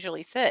where we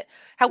usually sit.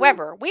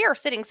 However, we are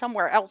sitting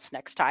somewhere else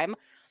next time.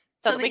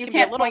 So that we can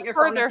be a little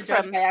further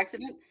from by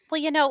accident.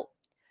 Well,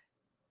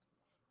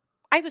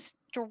 I was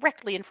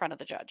directly in front of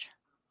the judge.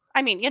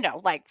 I mean,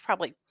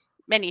 probably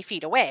many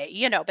feet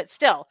away, but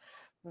still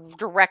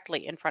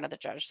directly in front of the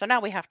judge. So now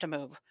we have to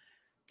move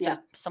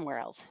somewhere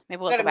else.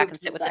 Maybe we'll go back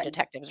and sit with the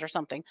detectives or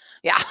something.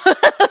 Yeah.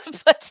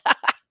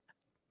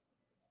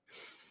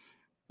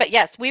 But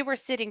yes, we were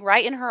sitting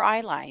right in her eye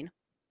line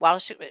while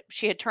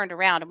she had turned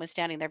around and was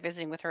standing there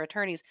visiting with her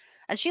attorneys.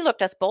 And she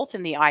looked us both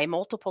in the eye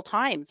multiple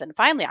times. And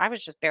finally, I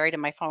was just buried in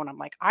my phone. I'm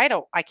like, I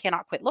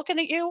cannot quit looking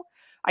at you.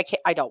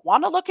 I don't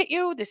want to look at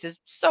you. This is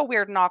so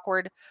weird and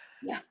awkward.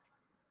 Yeah.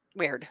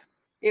 Weird.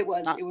 It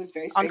was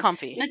very strange.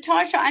 Uncomfy.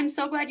 Natasha, I'm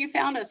so glad you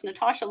found us.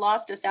 Natasha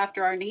lost us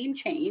after our name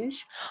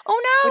change.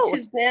 Oh, no. Which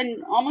has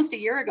been almost a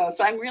year ago.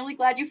 So I'm really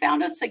glad you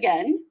found us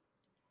again.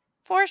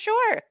 For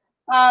sure.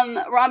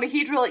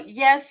 Rhombohedral,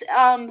 yes.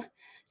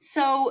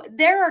 So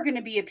there are going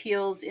to be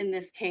appeals in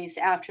this case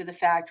after the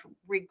fact,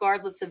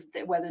 regardless of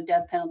whether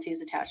death penalty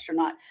is attached or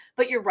not.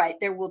 But you're right,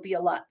 there will be a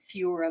lot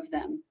fewer of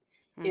them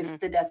if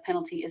the death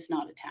penalty is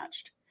not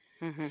attached.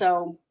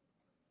 So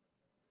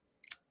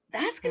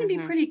that's going to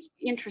be pretty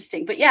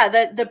interesting. But yeah,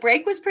 the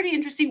break was pretty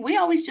interesting. We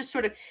always just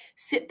sort of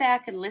sit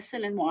back and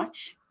listen and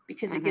watch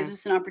because it gives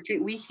us an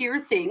opportunity. We hear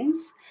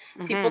things,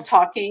 people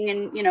talking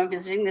and,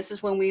 visiting. This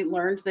is when we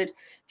learned that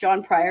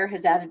John Pryor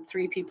has added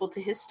 3 people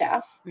to his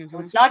staff. So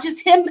it's not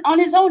just him on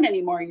his own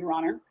anymore, Your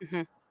Honor.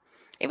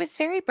 It was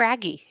very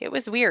braggy. It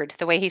was weird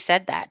the way he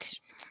said that.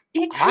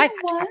 It kind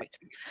of was.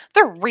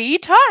 3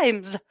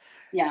 times.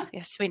 Yeah.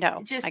 Yes, we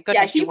know.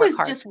 He was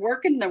just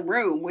working the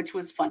room, which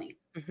was funny.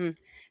 So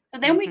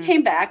then we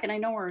came back, and I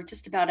know we're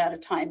just about out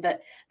of time,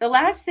 but the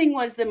last thing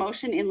was the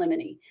motion in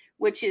limine,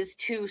 which is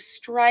to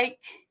strike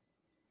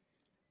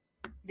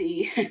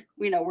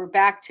we're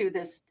back to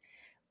this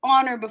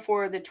honor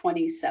before the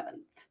 27th,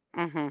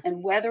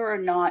 and whether or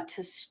not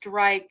to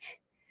strike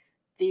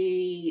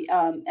the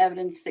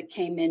evidence that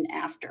came in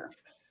after.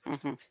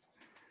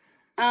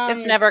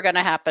 It's never going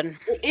to happen.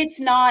 It's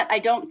not. I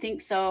don't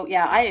think so.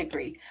 Yeah, I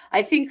agree.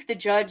 I think the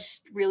judge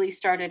really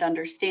started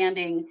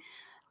understanding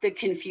the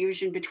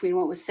confusion between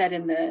what was said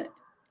in the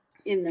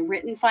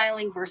written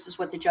filing versus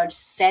what the judge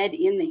said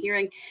in the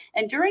hearing.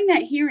 And during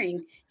that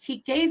hearing, he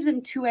gave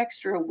them 2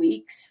 extra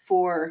weeks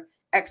for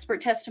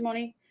expert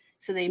testimony.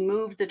 So they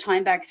moved the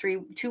time back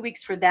 2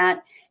 weeks for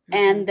that,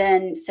 and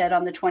then said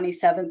on the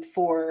 27th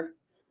for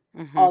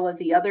all of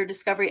the other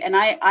discovery. And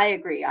I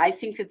agree. I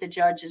think that the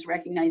judge is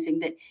recognizing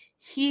that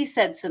he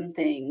said some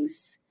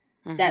things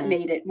that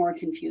made it more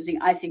confusing.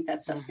 I think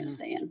that stuff's going to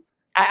stay in.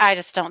 I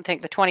just don't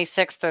think the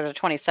 26th or the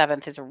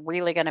 27th is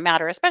really going to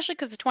matter, especially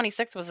because the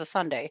 26th was a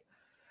Sunday.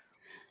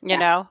 You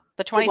know,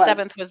 the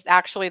 27th was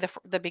actually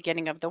the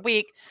beginning of the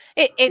week.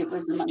 It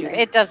was stupid.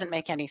 It doesn't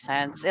make any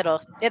sense.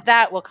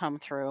 That will come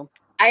through.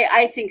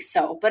 I think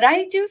so, but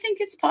I do think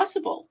it's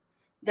possible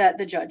that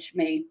the judge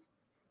may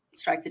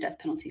strike the death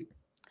penalty.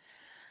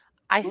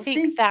 I We'll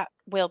think see. that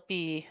will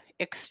be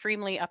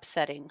extremely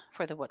upsetting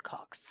for the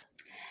Woodcocks.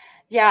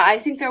 Yeah, I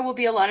think there will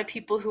be a lot of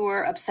people who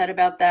are upset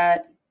about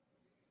that.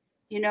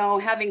 You know,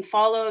 having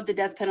followed the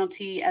death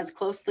penalty as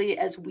closely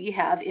as we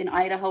have in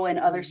Idaho and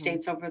other Mhm.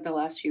 states over the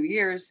last few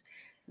years,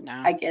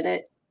 No. I get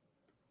it.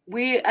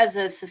 We as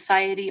a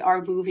society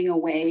are moving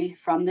away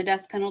from the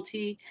death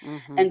penalty,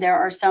 Mhm. and there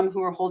are some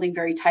who are holding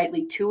very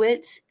tightly to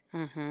it.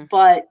 Mhm.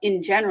 But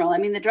in general, I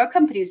mean, the drug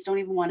companies don't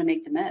even want to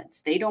make the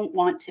meds. They don't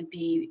want to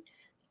be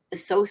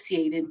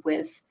associated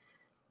with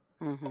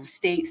Mhm.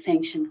 state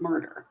sanctioned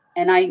murder.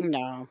 And I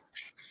No.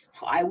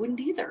 wouldn't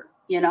either,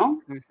 you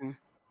know? Mhm.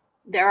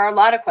 There are a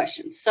lot of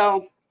questions.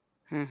 So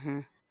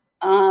Mhm.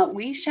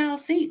 we shall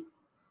see.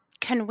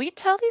 Can we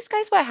tell these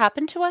guys what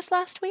happened to us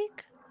last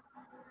week?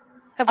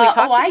 Have we Oh,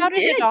 talked I about it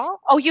at did. all?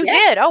 Oh, you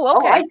Yes. did? Oh,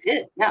 Oh, I okay.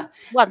 did. Yeah.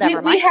 Well, We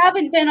never we mind then.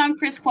 haven't been on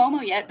Chris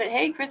Cuomo yet, but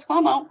hey, Chris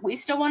Cuomo, we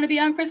still want to be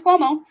on Chris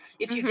Cuomo.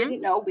 If you Mhm.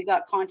 didn't know, we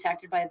got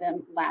contacted by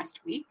them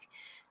last week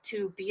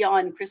to be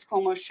on Chris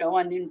Cuomo's show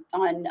on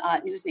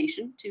News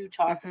Nation to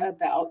talk Mhm.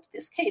 about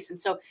this case,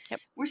 and so Yep.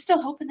 we're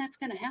still hoping that's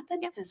going to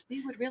happen Yep. because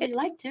we would really It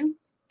like to.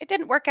 it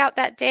didn't work out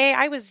that day.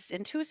 I was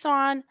in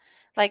Tucson.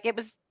 Like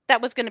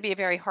that was going to be a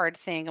very hard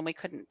thing, and we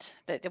couldn't.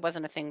 That it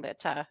wasn't a thing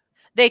that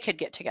they could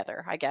get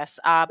together, I guess.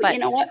 But you But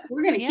know what?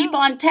 We're going to keep yeah,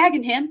 on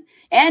tagging him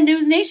and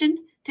News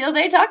Nation till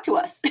they talk to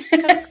us.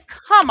 because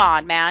come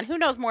on, man, who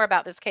knows more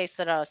about this case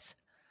than us?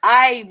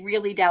 I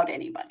really doubt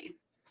anybody.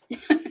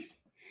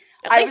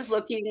 At I was least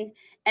looking,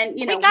 and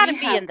we got to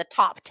be in the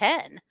top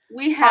 10,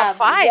 we top have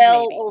 5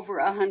 well maybe. over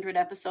 100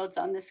 episodes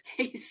on this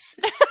case,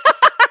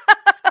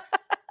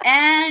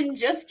 and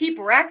just keep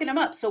racking them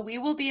up. So we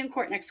will be in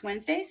court next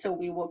Wednesday. So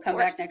we will Of come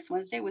back course. next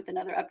Wednesday with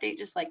another update,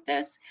 just like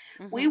this.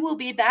 We Mhm. will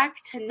be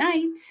back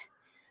tonight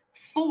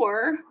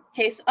for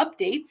case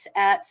updates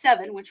at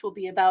 7, which will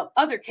be about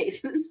other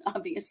cases,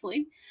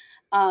 obviously.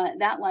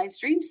 That live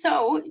stream.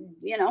 So,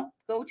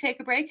 go take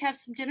a break, have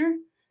some dinner.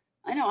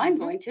 I know I'm Mhm.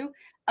 going to.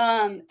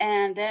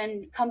 And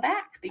then come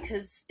back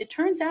because it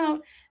turns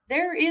out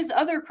there is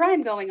other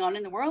crime going on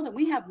in the world and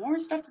we have more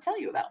stuff to tell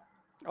you about.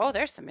 Oh,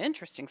 there's some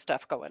interesting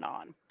stuff going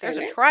on. There's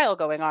There a is. trial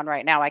going on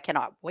right now I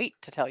cannot wait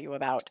to tell you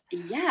about.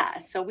 Yeah,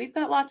 so we've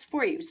got lots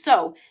for you.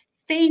 So,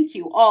 thank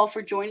you all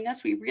for joining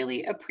us. We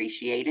really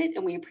appreciate it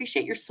and we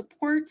appreciate your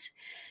support.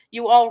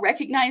 You all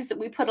recognize that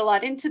we put a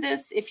lot into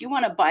this. If you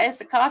want to buy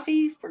us a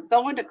coffee for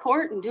going to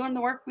court and doing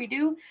the work we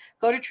do,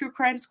 go to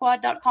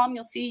truecrimesquad.com.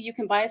 You'll see you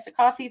can buy us a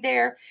coffee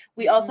there.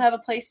 We also Mhm. have a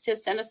place to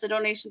send us a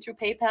donation through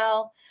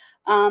PayPal.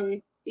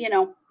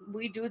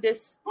 We do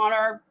this on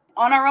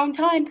our own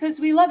time because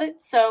we love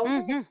it. So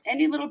if Mhm.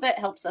 any little bit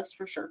helps us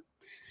for sure.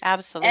 And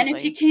if you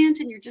Absolutely. can't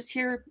and you're just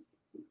here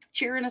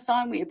cheering us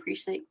on, we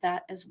appreciate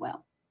that as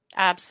well.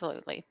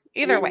 Absolutely.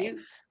 Either And way,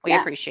 you, we yeah,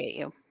 appreciate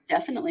you.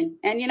 definitely.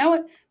 And you know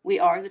what? We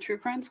are the True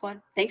Crime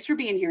Squad. Thanks for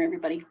being here,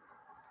 everybody.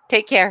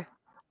 Take care.